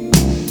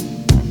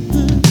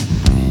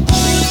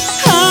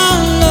 I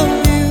love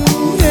you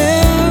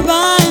here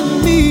by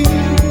me,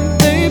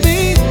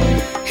 baby.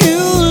 You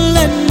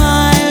let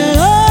my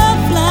love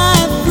fly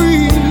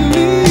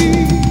freely.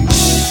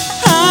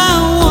 I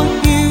want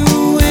you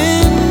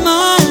in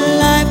my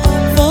life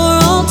for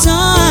all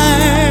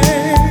time.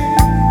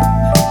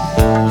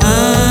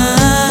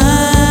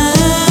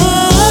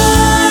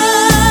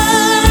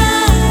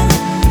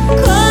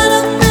 Caught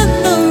up in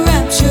the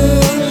rapture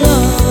of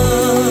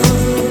love.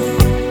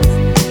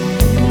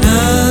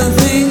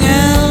 Nothing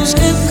else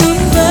can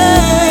compare.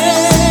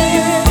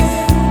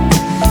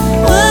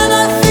 When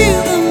I feel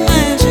the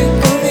magic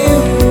of you,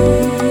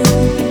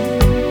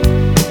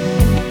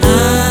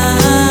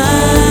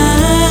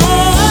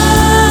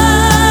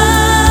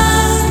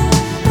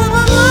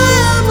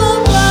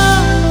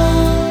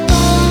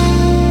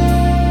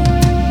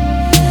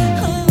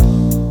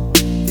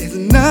 There's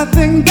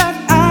nothing that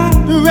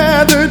I'd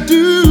rather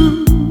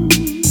do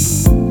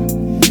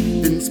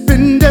than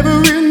spend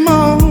every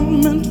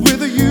moment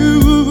with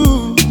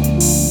you.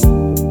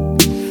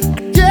 I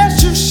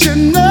guess you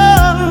should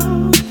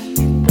know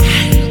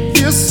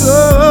you're so.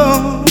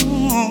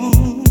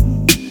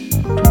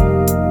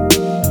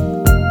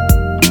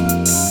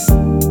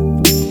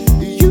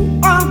 You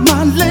are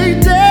my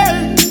lady.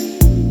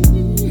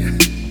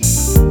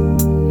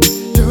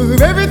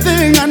 You're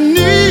everything I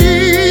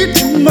need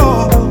and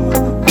more.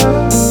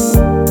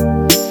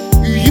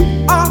 You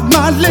are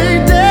my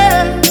lady.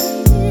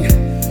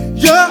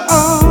 You're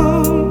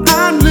all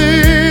I'm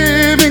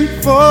living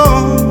for.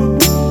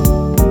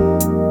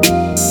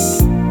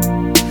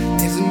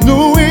 There's no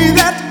way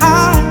that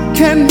I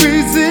can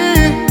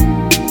resist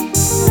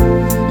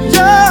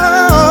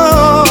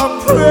your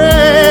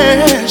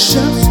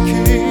precious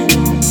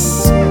kiss.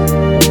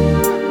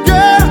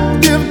 Girl,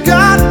 you've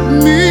got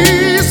me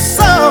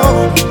so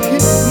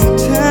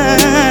hypnotized.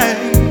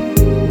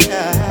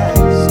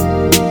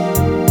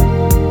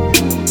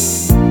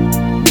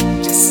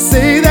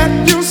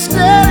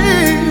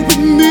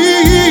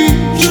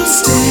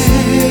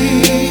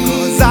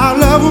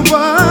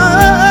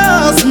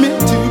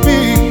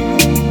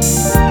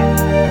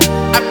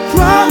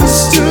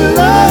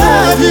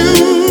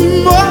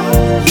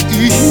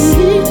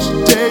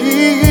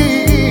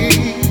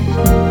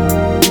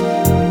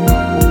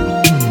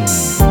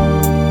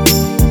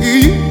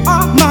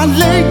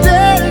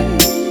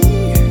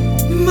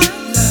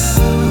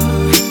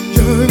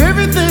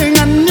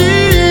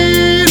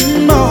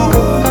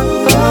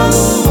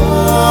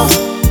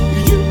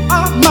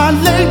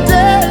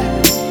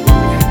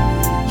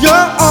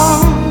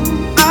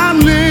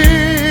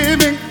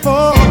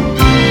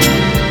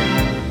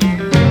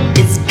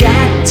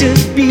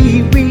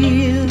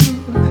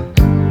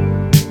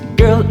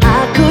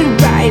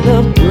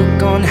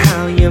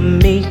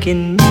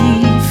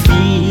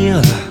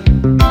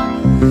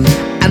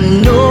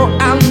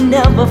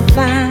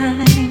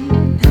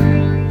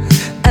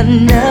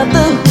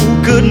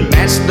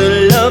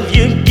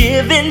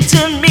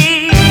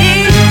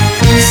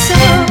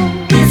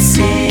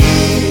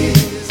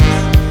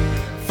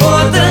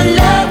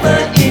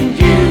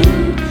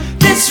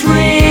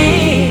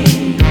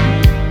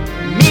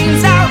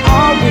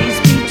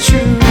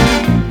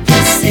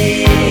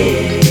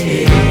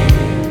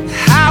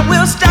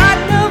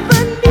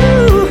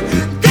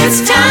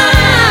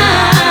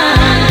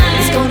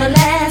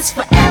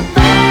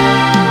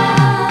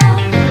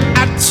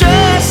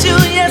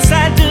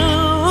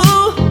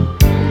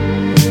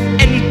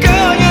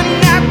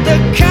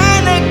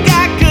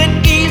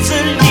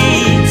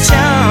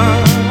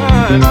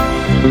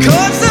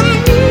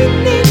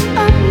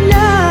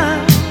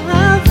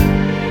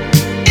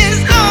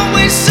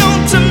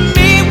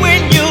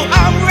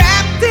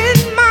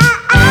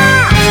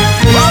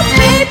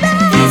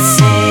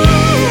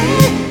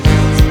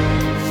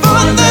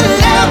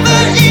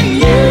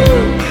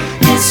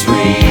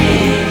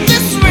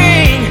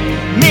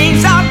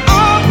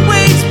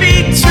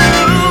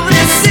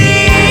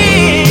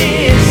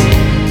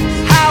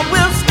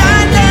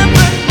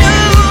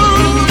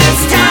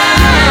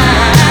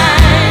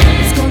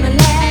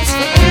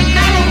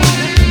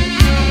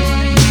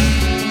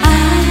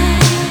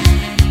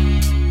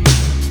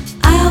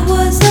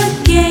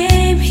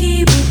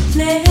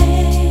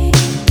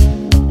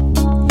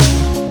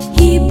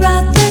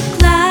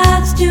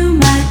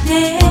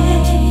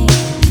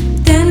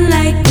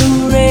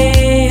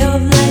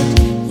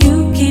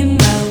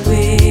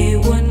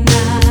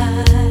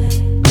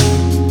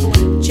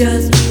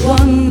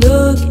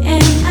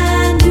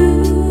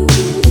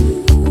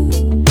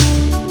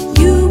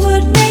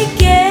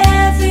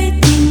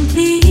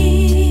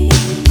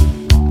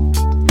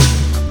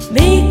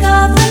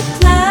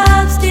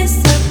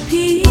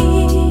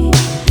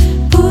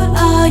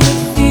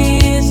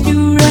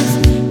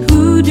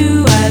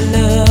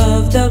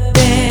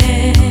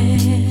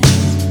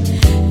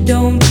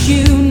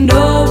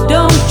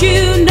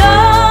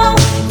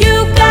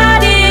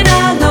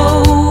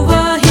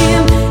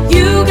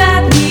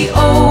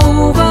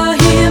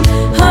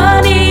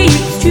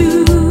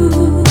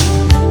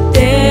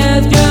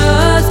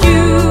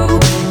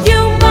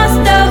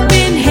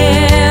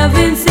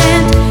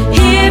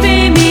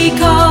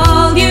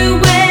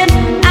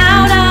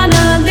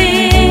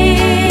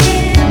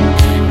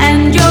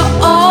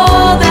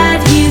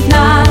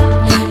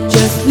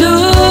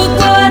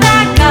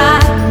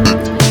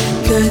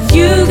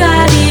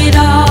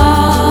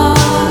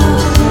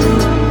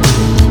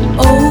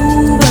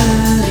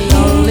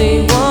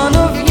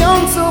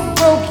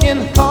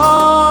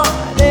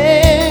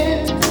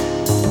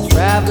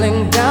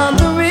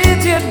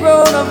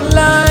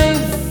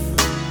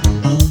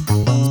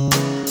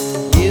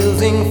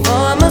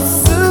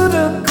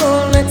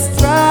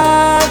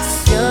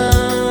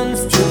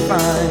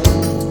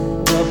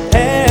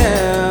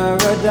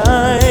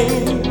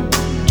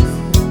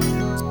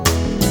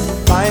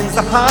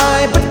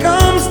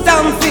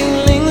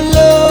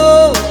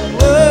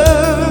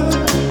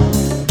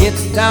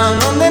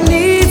 down on their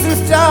knees and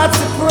start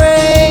to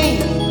pray,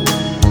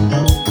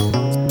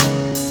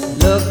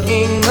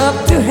 looking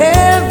up to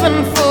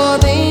heaven for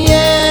the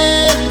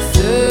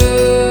answer.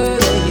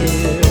 They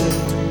hear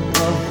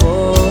a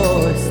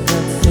voice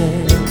that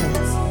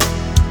says,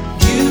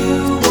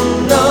 you will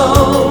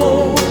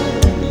know.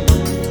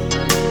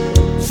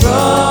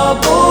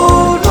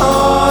 Troubled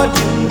heart,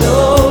 you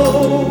know.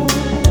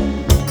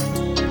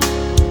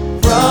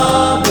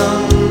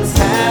 Problems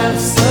have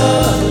solution.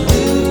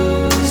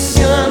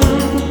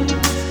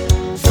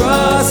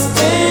 Trust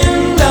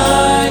and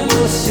I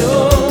will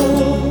show.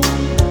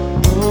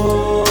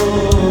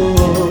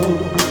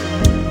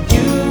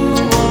 You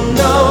will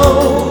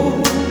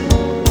know.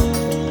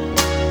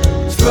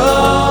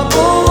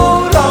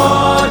 Troubled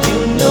heart, you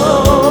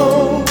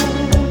know.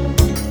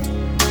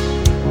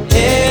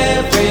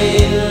 Every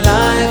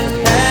life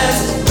has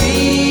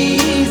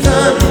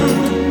reason,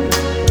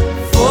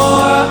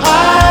 for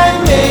I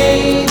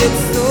made it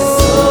so.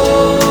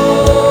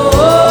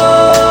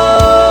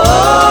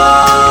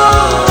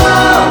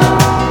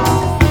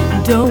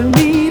 Don't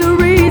need a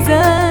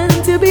reason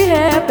to be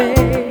happy.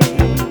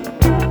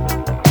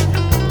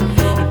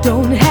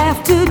 Don't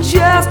have to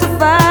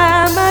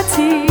justify my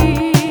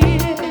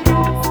tears.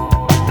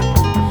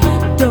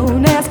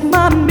 Don't ask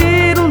my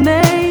middle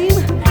name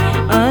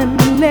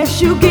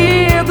unless you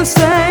give the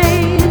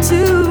same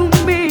to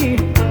me.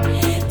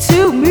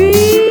 To me.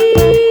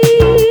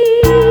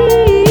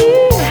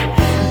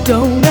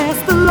 Don't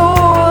ask the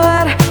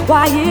Lord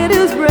why it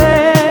is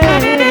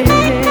raining,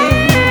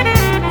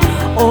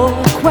 or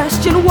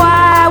question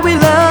why we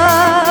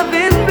love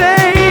in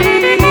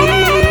vain.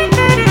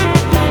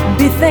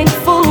 Be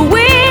thankful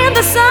when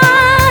the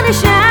sun is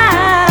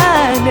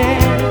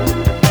shining.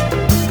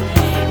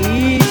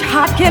 Each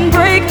heart can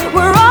break,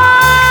 we're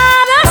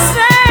all the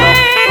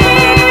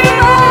same.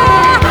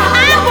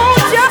 I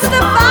won't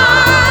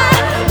justify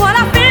what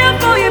I feel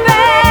for you,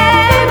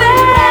 baby.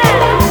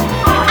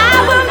 I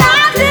will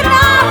not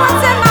deny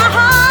what's in my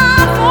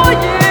heart for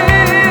you.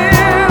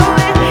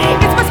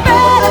 It's much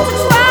better to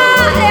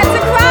try and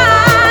to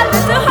cry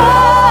than to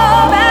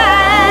hold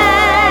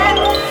back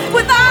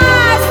with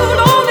eyes so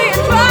lonely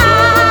and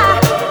dry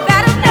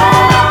that have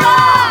never.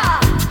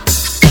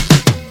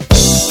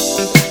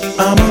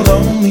 I'm a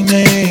lonely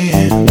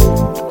man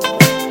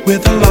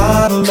with a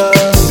lot of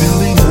love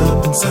building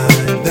up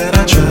inside that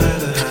I try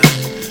to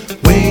hide,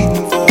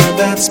 waiting for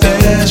that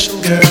special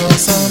girl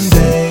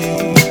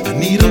someday. I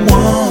need a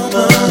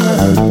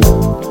woman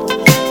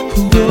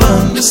who will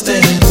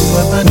understand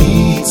what my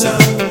needs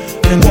are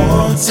and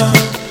wants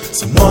are,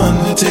 someone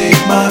to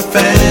take my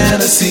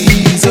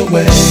fantasies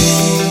away.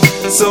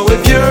 So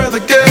if you're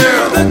the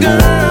girl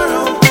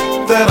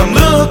that I'm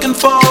looking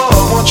for,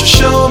 won't you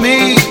show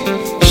me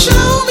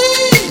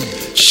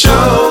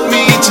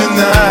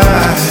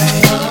tonight?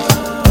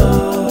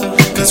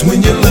 'Cause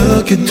when you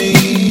look at me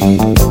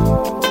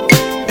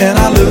and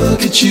I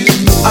look at you,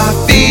 I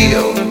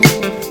feel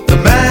the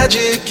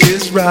magic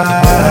is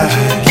right.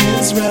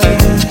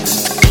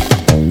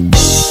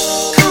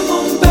 Come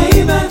on,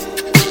 baby,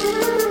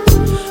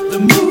 the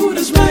mood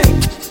is right.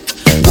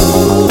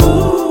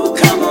 Ooh,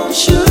 come on,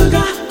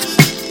 sugar,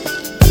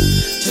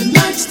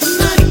 tonight's the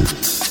night.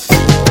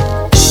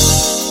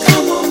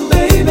 Come on,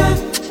 baby,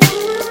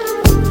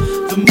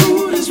 the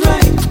mood is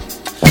right.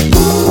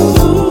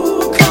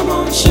 Ooh, come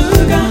on,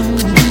 sugar,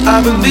 I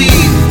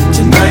believe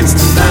tonight's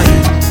the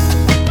night.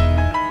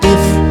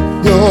 If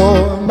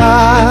you're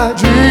my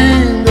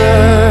dream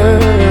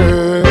girl,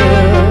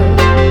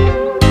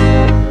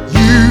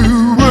 you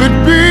would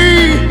be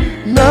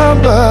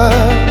number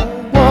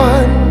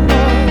one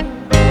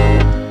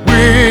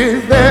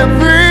with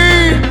every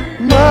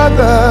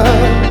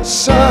mother's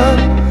son.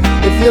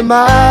 If you're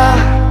my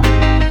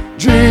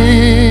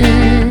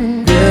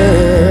dream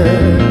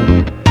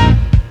girl,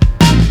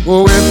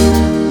 oh, if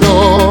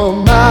you're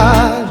my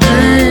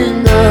dream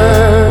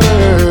girl,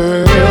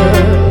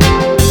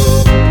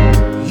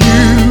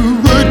 you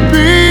would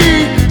be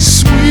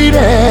sweet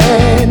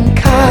and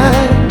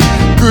kind,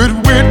 good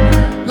wit,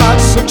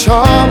 lots of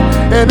charm,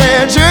 and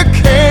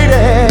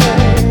educated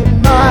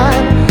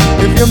mind.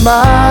 If you're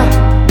my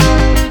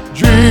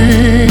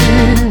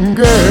dream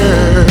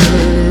girl,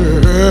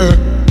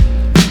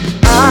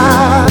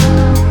 I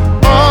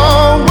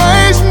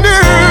always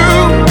knew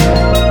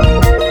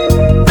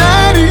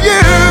that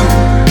you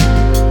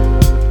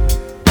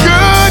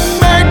could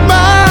make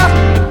my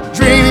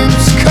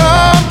dreams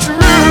come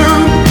true.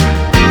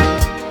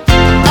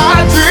 I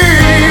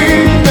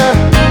dreamed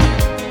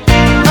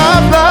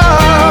of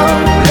love,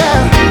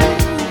 yeah,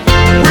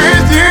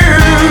 with you.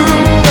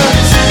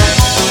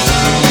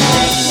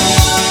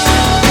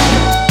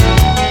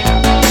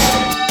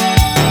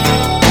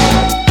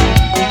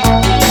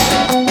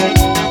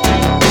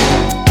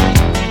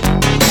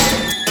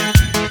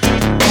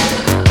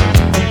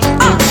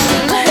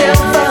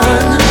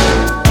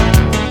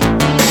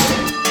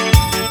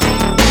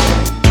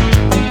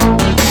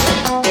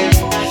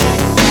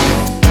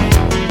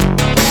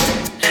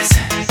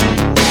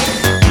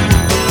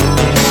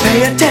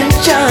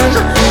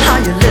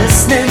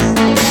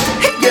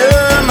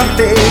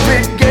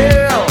 favorite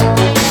girl.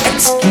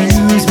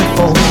 Excuse me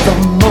for the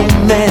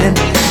moment,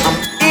 I'm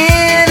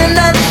in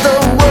another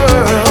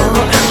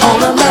world. On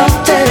a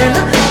mountain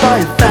by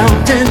a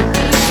fountain,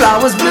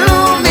 flowers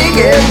blooming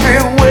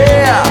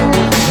everywhere.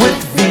 With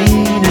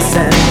Venus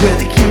and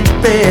with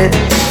Cupid,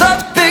 the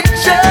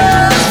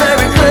picture's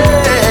very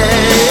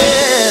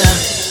clear.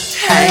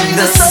 Hang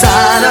the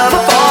sign up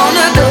on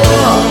the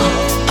door,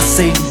 I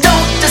say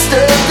don't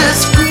disturb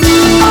this groove.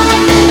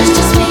 It's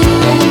just me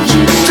and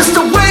you. Just a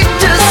way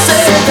to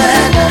say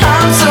that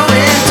I'm so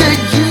into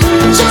you.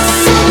 Just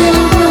so that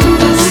I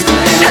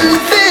understand. And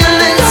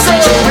feeling so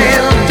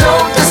real,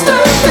 don't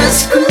disturb this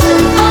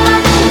groove.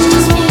 It's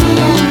just me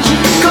and you.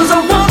 'Cause I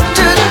want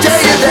to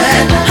tell you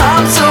that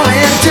I'm so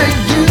into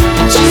you.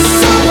 Just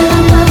so that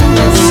I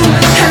understand.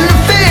 And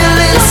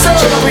feeling so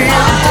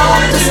real,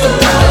 don't disturb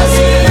this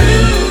groove.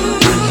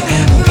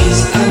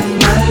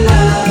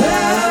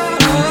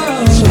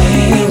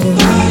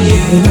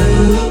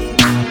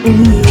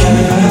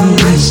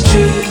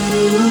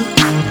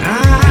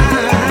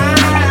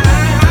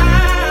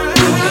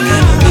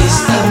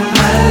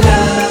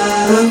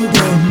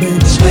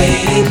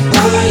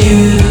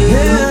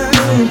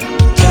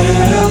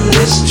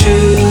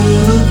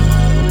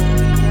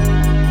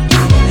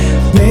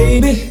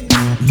 Baby,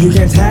 you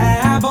can't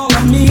have all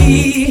of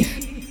me,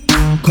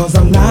 'cause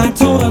I'm not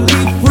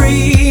totally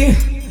free.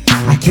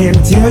 I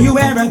can't tell you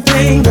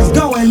everything that's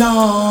going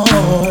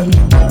on,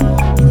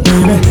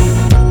 baby.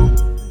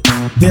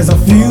 There's a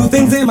few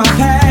things in my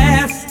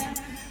past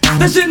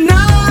that should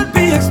not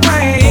be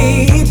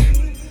explained.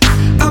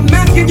 I'm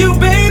asking you,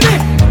 baby,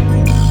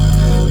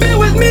 bear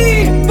with me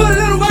for a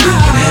little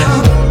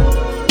while.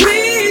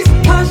 Please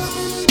hush,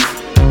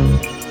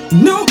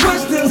 no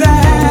questions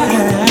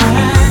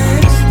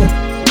asked.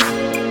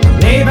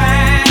 Lay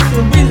back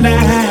and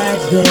relax,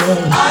 girl.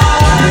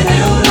 I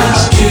know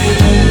it's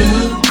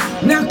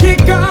true. Now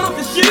kick off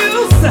the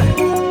shoes,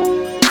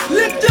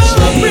 lift your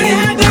pretty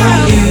head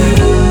down.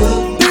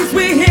 This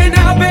we here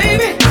now,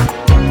 baby.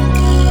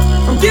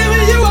 I'm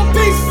giving you a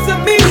piece of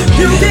me.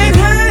 You can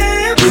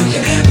have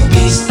a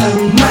piece of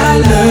my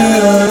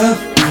love.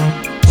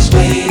 It's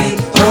waiting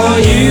for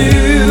you,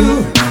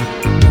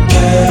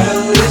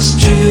 girl. It's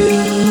true.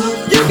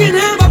 You can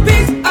have a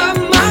piece of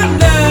my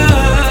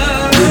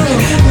love. You can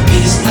have a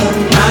piece of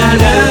my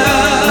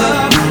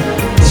love.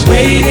 It's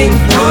waiting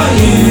for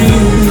you,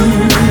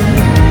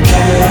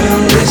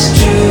 girl. It's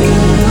true.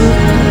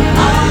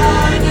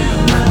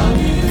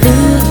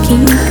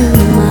 Looking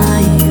through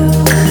my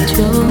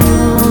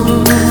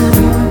drawer,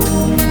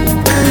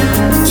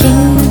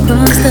 came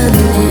across the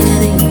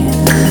letter you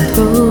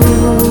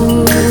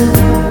wrote.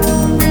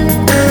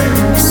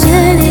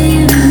 Said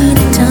you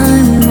need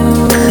time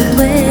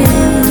away.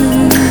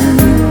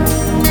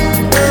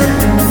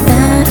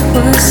 That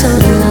was so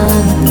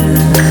long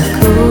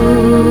ago.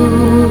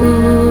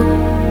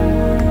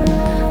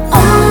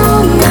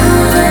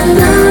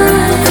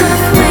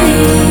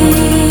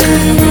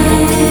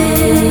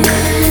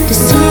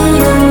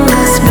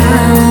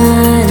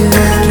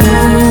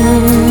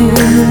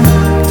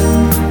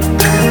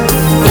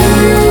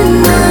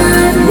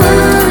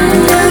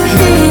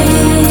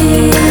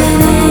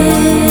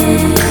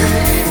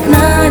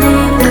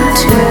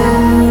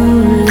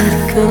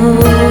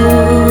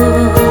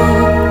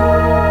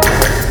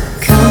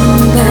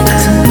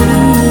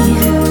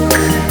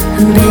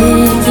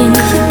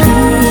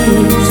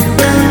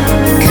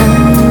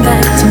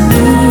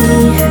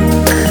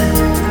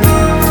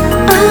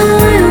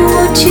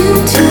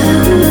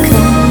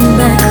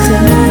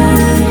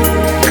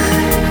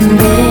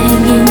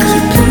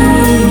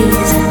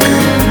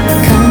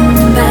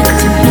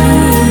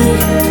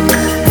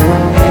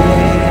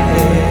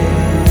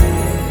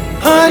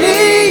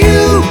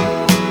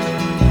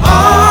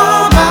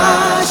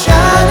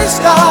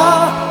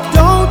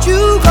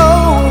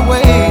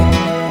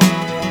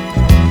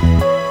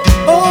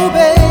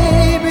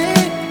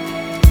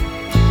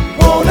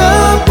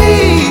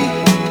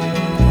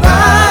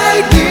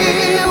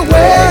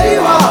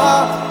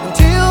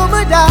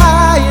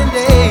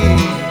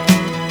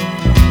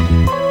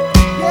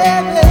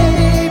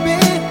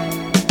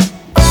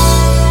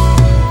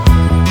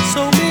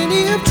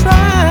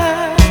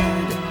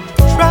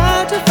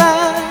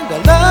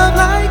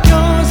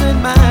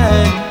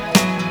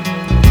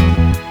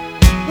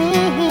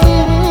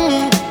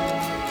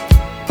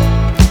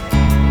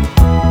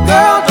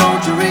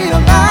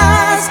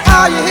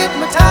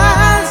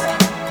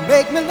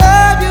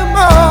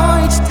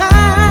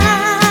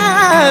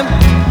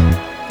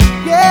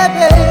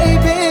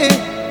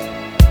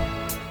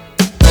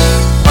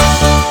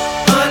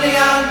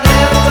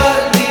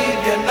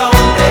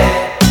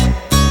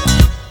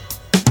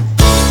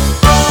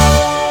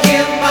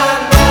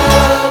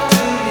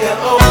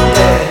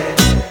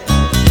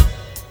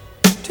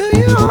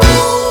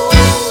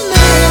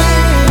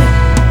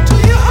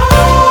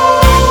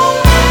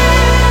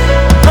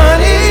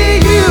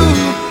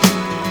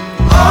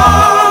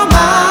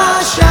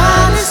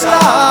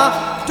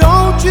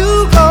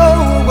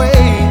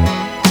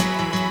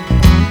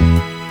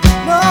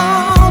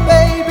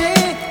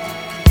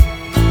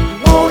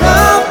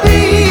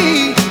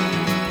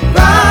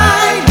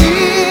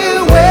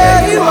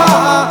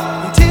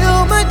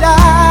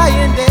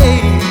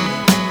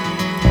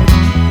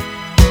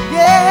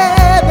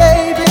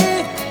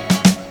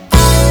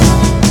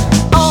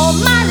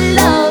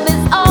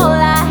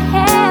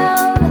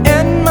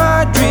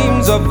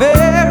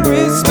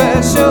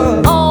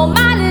 special. All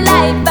my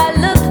life I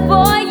looked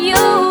for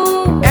you,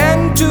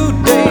 And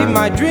today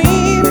my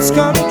dreams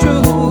come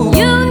true.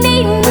 you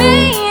need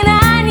me and I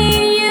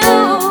need you.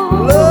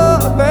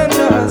 Love and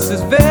us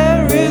is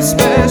very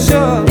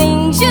special.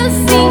 Things you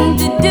seem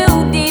to do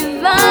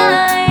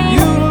divine.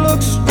 You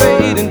look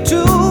straight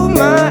into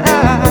my I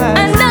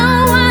eyes, know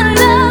our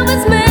love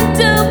is meant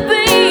to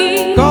be.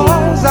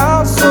 'cause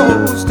our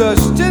souls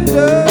touch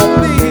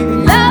tenderly.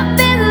 Love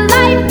is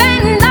life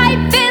and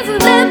life is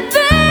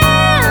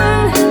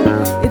living.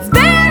 It's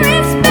very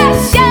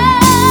special.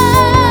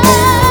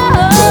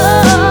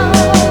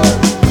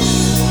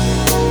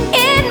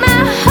 In my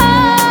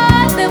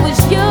heart there was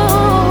you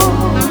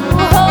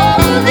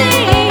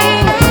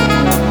holding.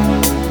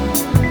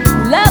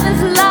 Love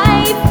is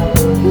life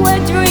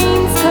where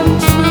dreams come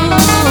true.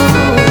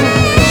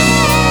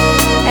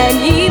 And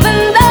even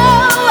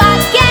though I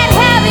can't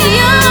have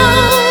you,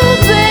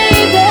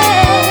 baby,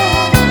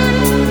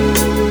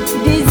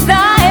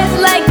 desires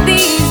like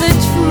these are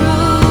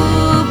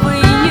true for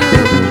you.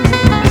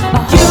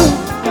 You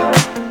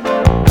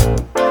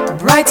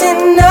brighten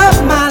up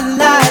my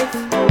life.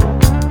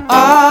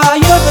 Oh,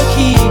 you're the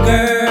key,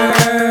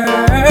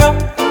 girl,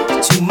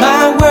 to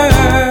my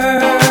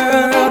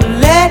world.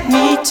 Let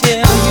me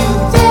tell you,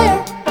 there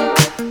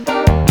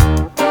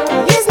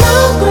is no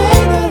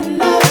greater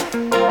love.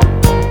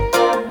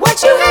 What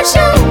you have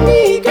shown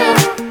me,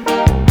 girl,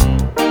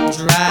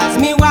 drives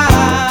me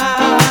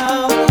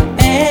wild.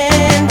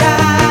 And I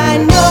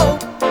know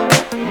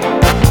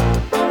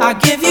I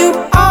give you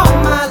all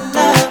my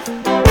love,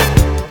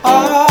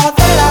 all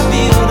that I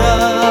build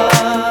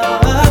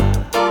up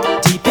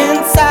deep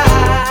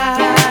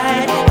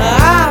inside.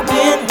 I've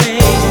been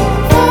waiting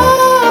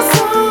for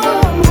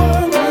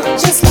someone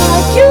just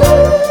like you,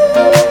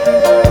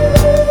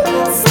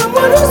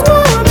 someone who's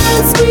warm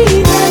and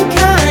sweet and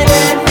kind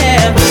and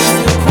have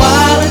the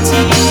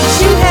qualities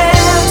you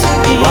have to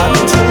be. Why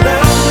don't you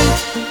love me?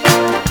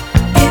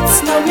 It's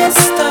no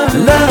mystery.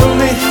 Love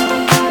me,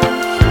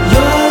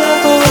 You're a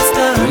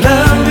poster.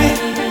 love me,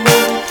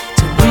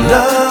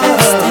 love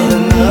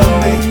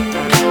me.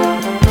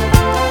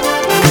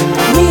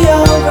 Me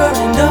over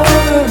and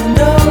over and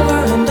over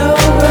and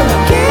over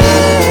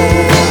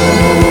again.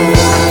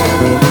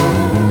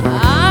 I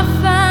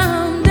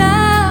found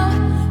out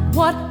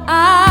what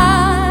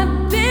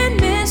I've been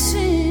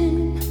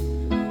missing,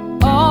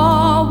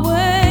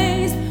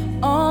 always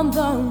on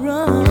the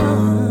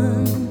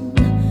run.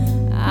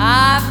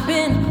 I've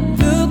been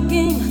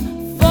looking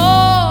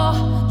for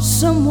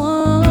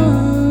someone.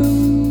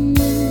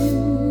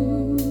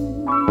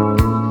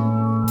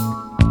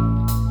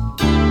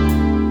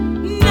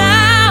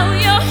 Now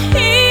you're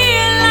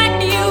here like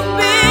you've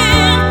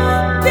been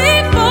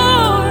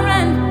before,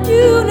 and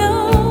you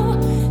know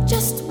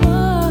just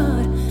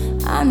what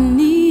I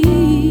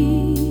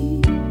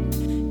need.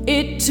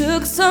 It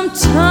took some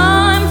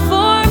time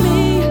for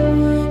me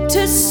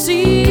to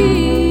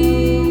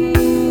see,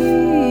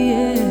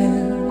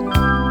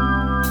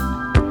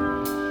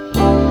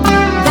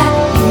 that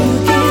you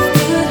give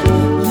good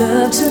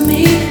love to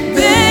me,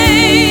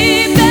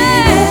 baby.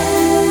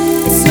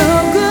 It's so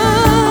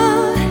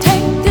good.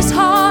 Take this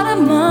heart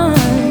of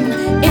mine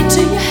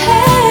into your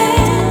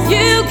hands.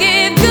 You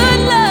give good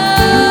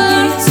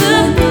love to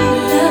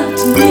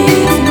me.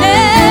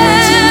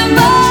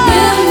 Never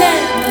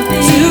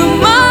too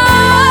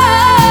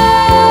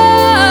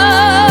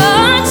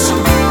much,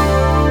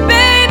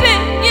 baby.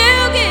 You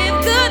give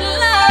good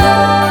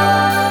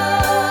love.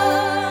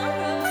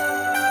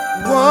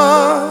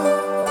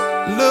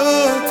 One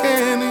look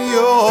in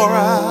your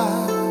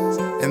eyes,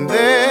 and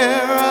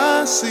there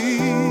I see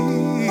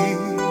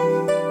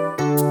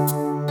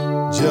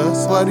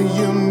just what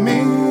you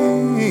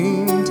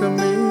mean to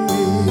me.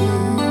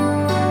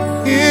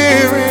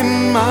 Here in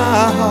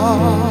my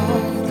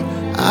heart,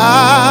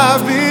 I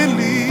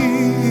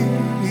believe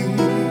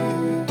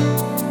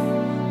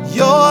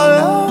your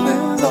love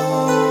is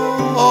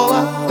all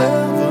I'll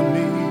ever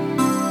need.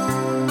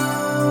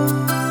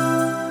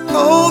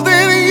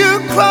 Holding you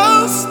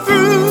close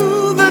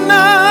through the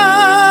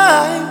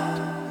night,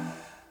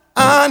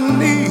 I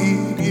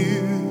need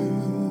you.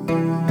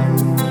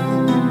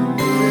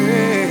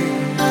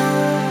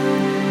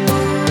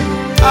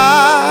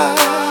 I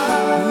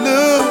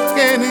look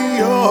in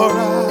your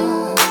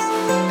eyes,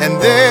 and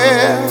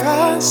there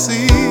I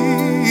see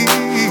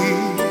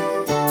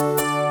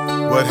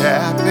what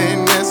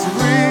happiness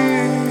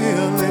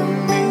really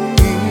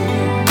means.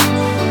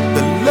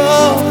 The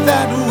love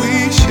that we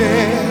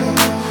share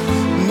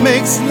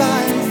makes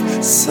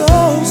life so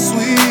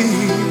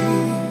sweet.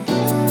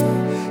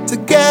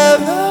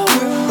 Together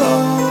we'll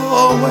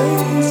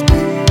always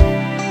be.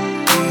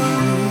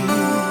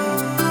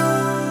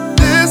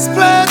 This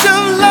pledge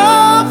of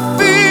love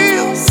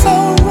feels so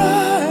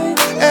right,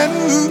 and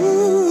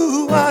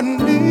ooh, I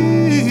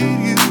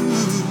need you.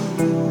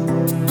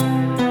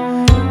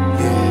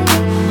 Yeah.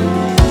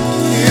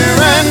 Here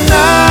and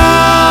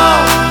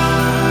now,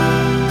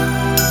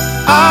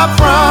 I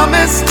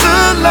promise to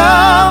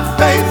love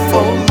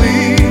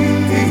faithfully.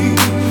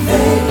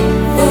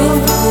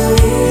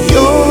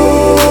 Your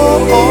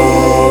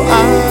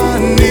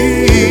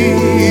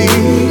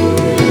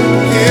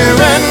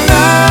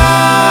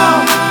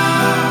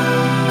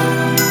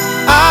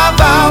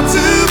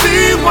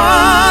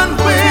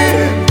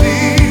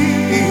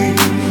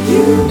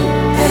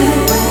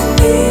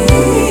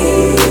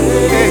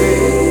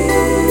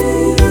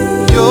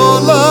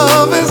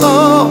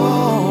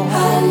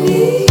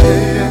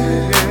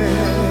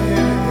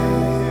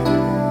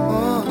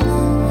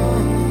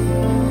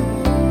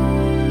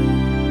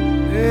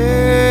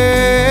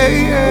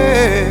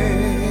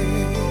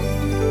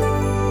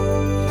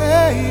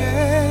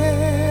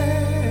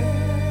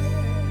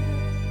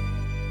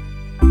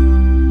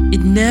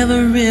It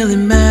never really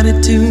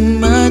mattered too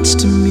much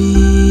to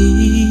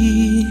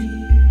me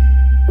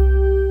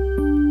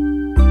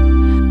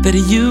that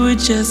you were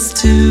just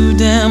too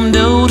damned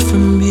old for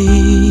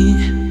me.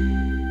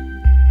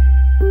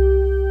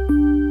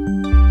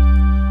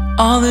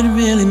 All that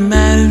really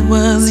mattered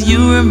was you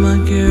were my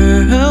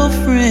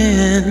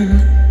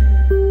girlfriend.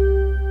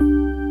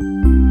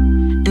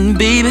 And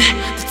baby,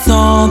 that's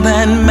all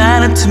that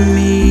mattered to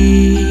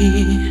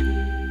me.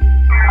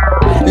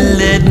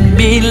 Let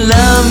me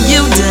love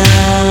you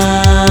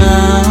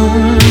down,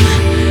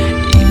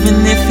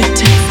 even if it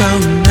takes all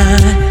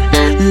night.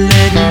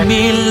 Let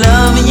me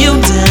love you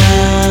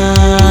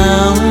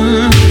down.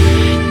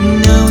 You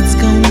know it's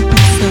gonna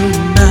be so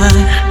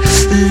nice.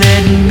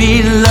 Let me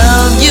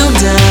love you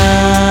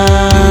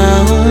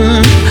down.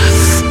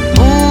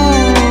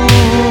 Ooh,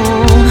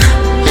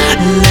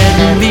 let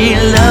me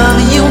love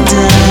you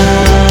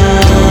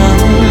down.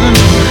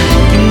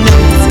 You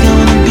know it's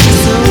gonna be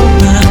so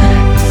right.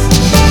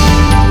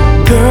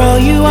 Girl,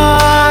 you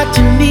are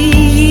to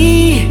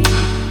me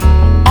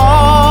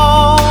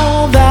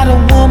all that a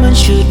woman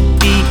should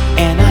be,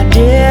 and I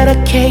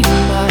dedicate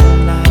my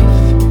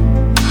life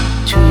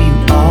to you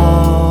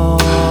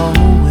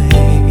always.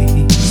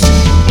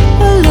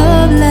 A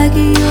love like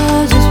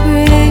yours is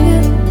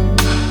rare.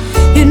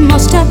 It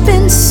must have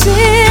been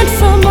sent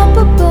from up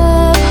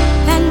above,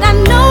 and I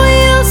know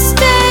you'll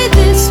stay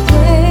this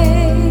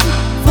way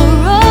for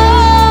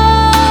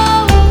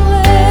always.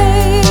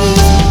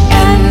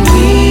 And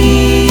we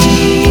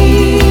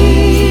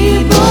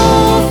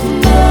both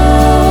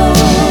know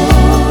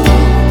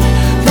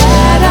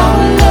that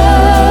our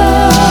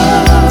love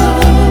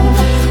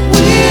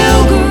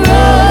will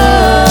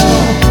grow,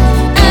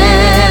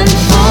 and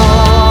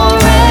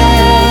forever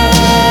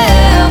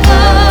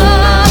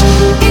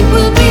it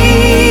will be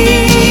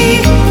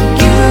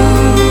you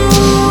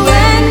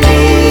and me.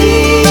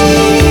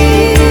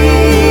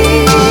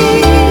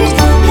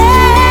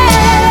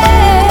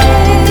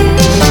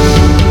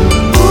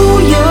 Ooh,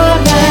 you're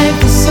like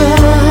the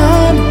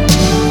sun,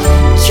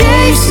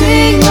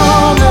 chasing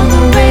all of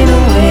the rain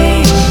away.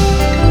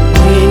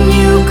 When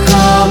you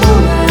come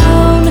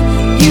around,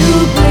 you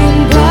bring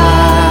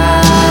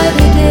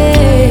brighter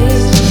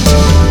days.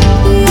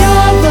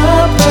 You're the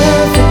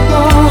perfect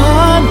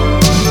one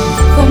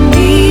for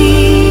me,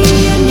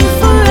 and you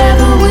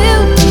forever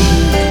will be,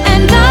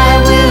 and I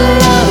will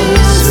love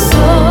you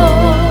so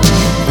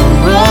for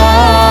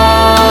always.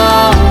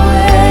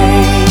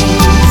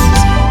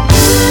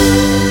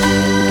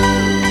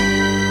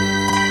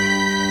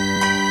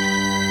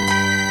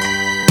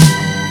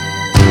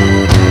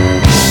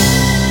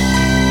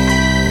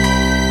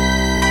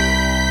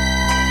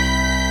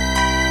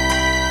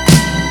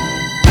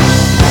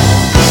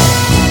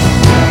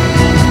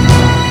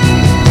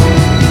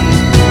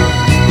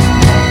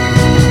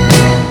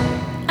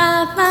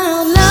 I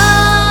found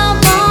love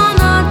on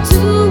a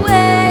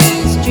two-way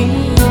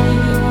street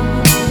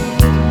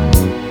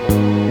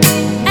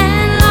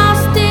and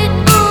lost it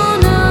on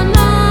a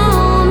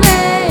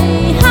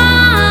lonely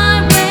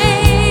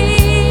highway.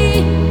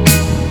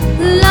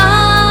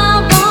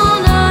 Love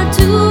on a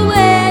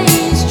two-way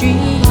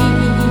street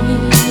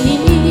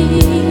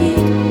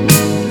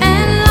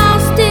and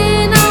lost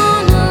it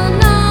on a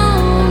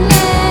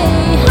lonely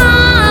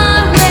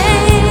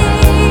highway.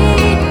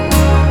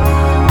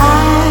 I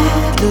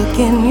look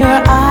in your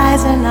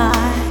eyes and I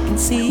can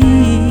see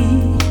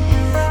you've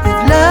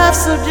loved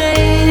so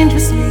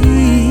dangerously.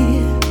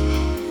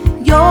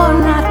 You're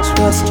not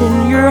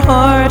trusting your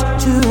heart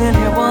to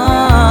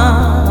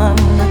anyone.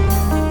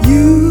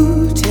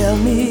 You tell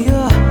me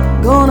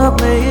you're gonna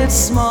play it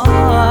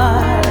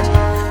smart.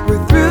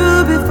 We're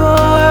through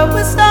before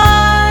we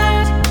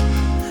start,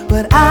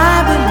 but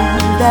I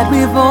believe that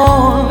we've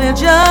only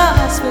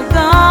just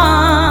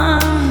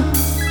begun.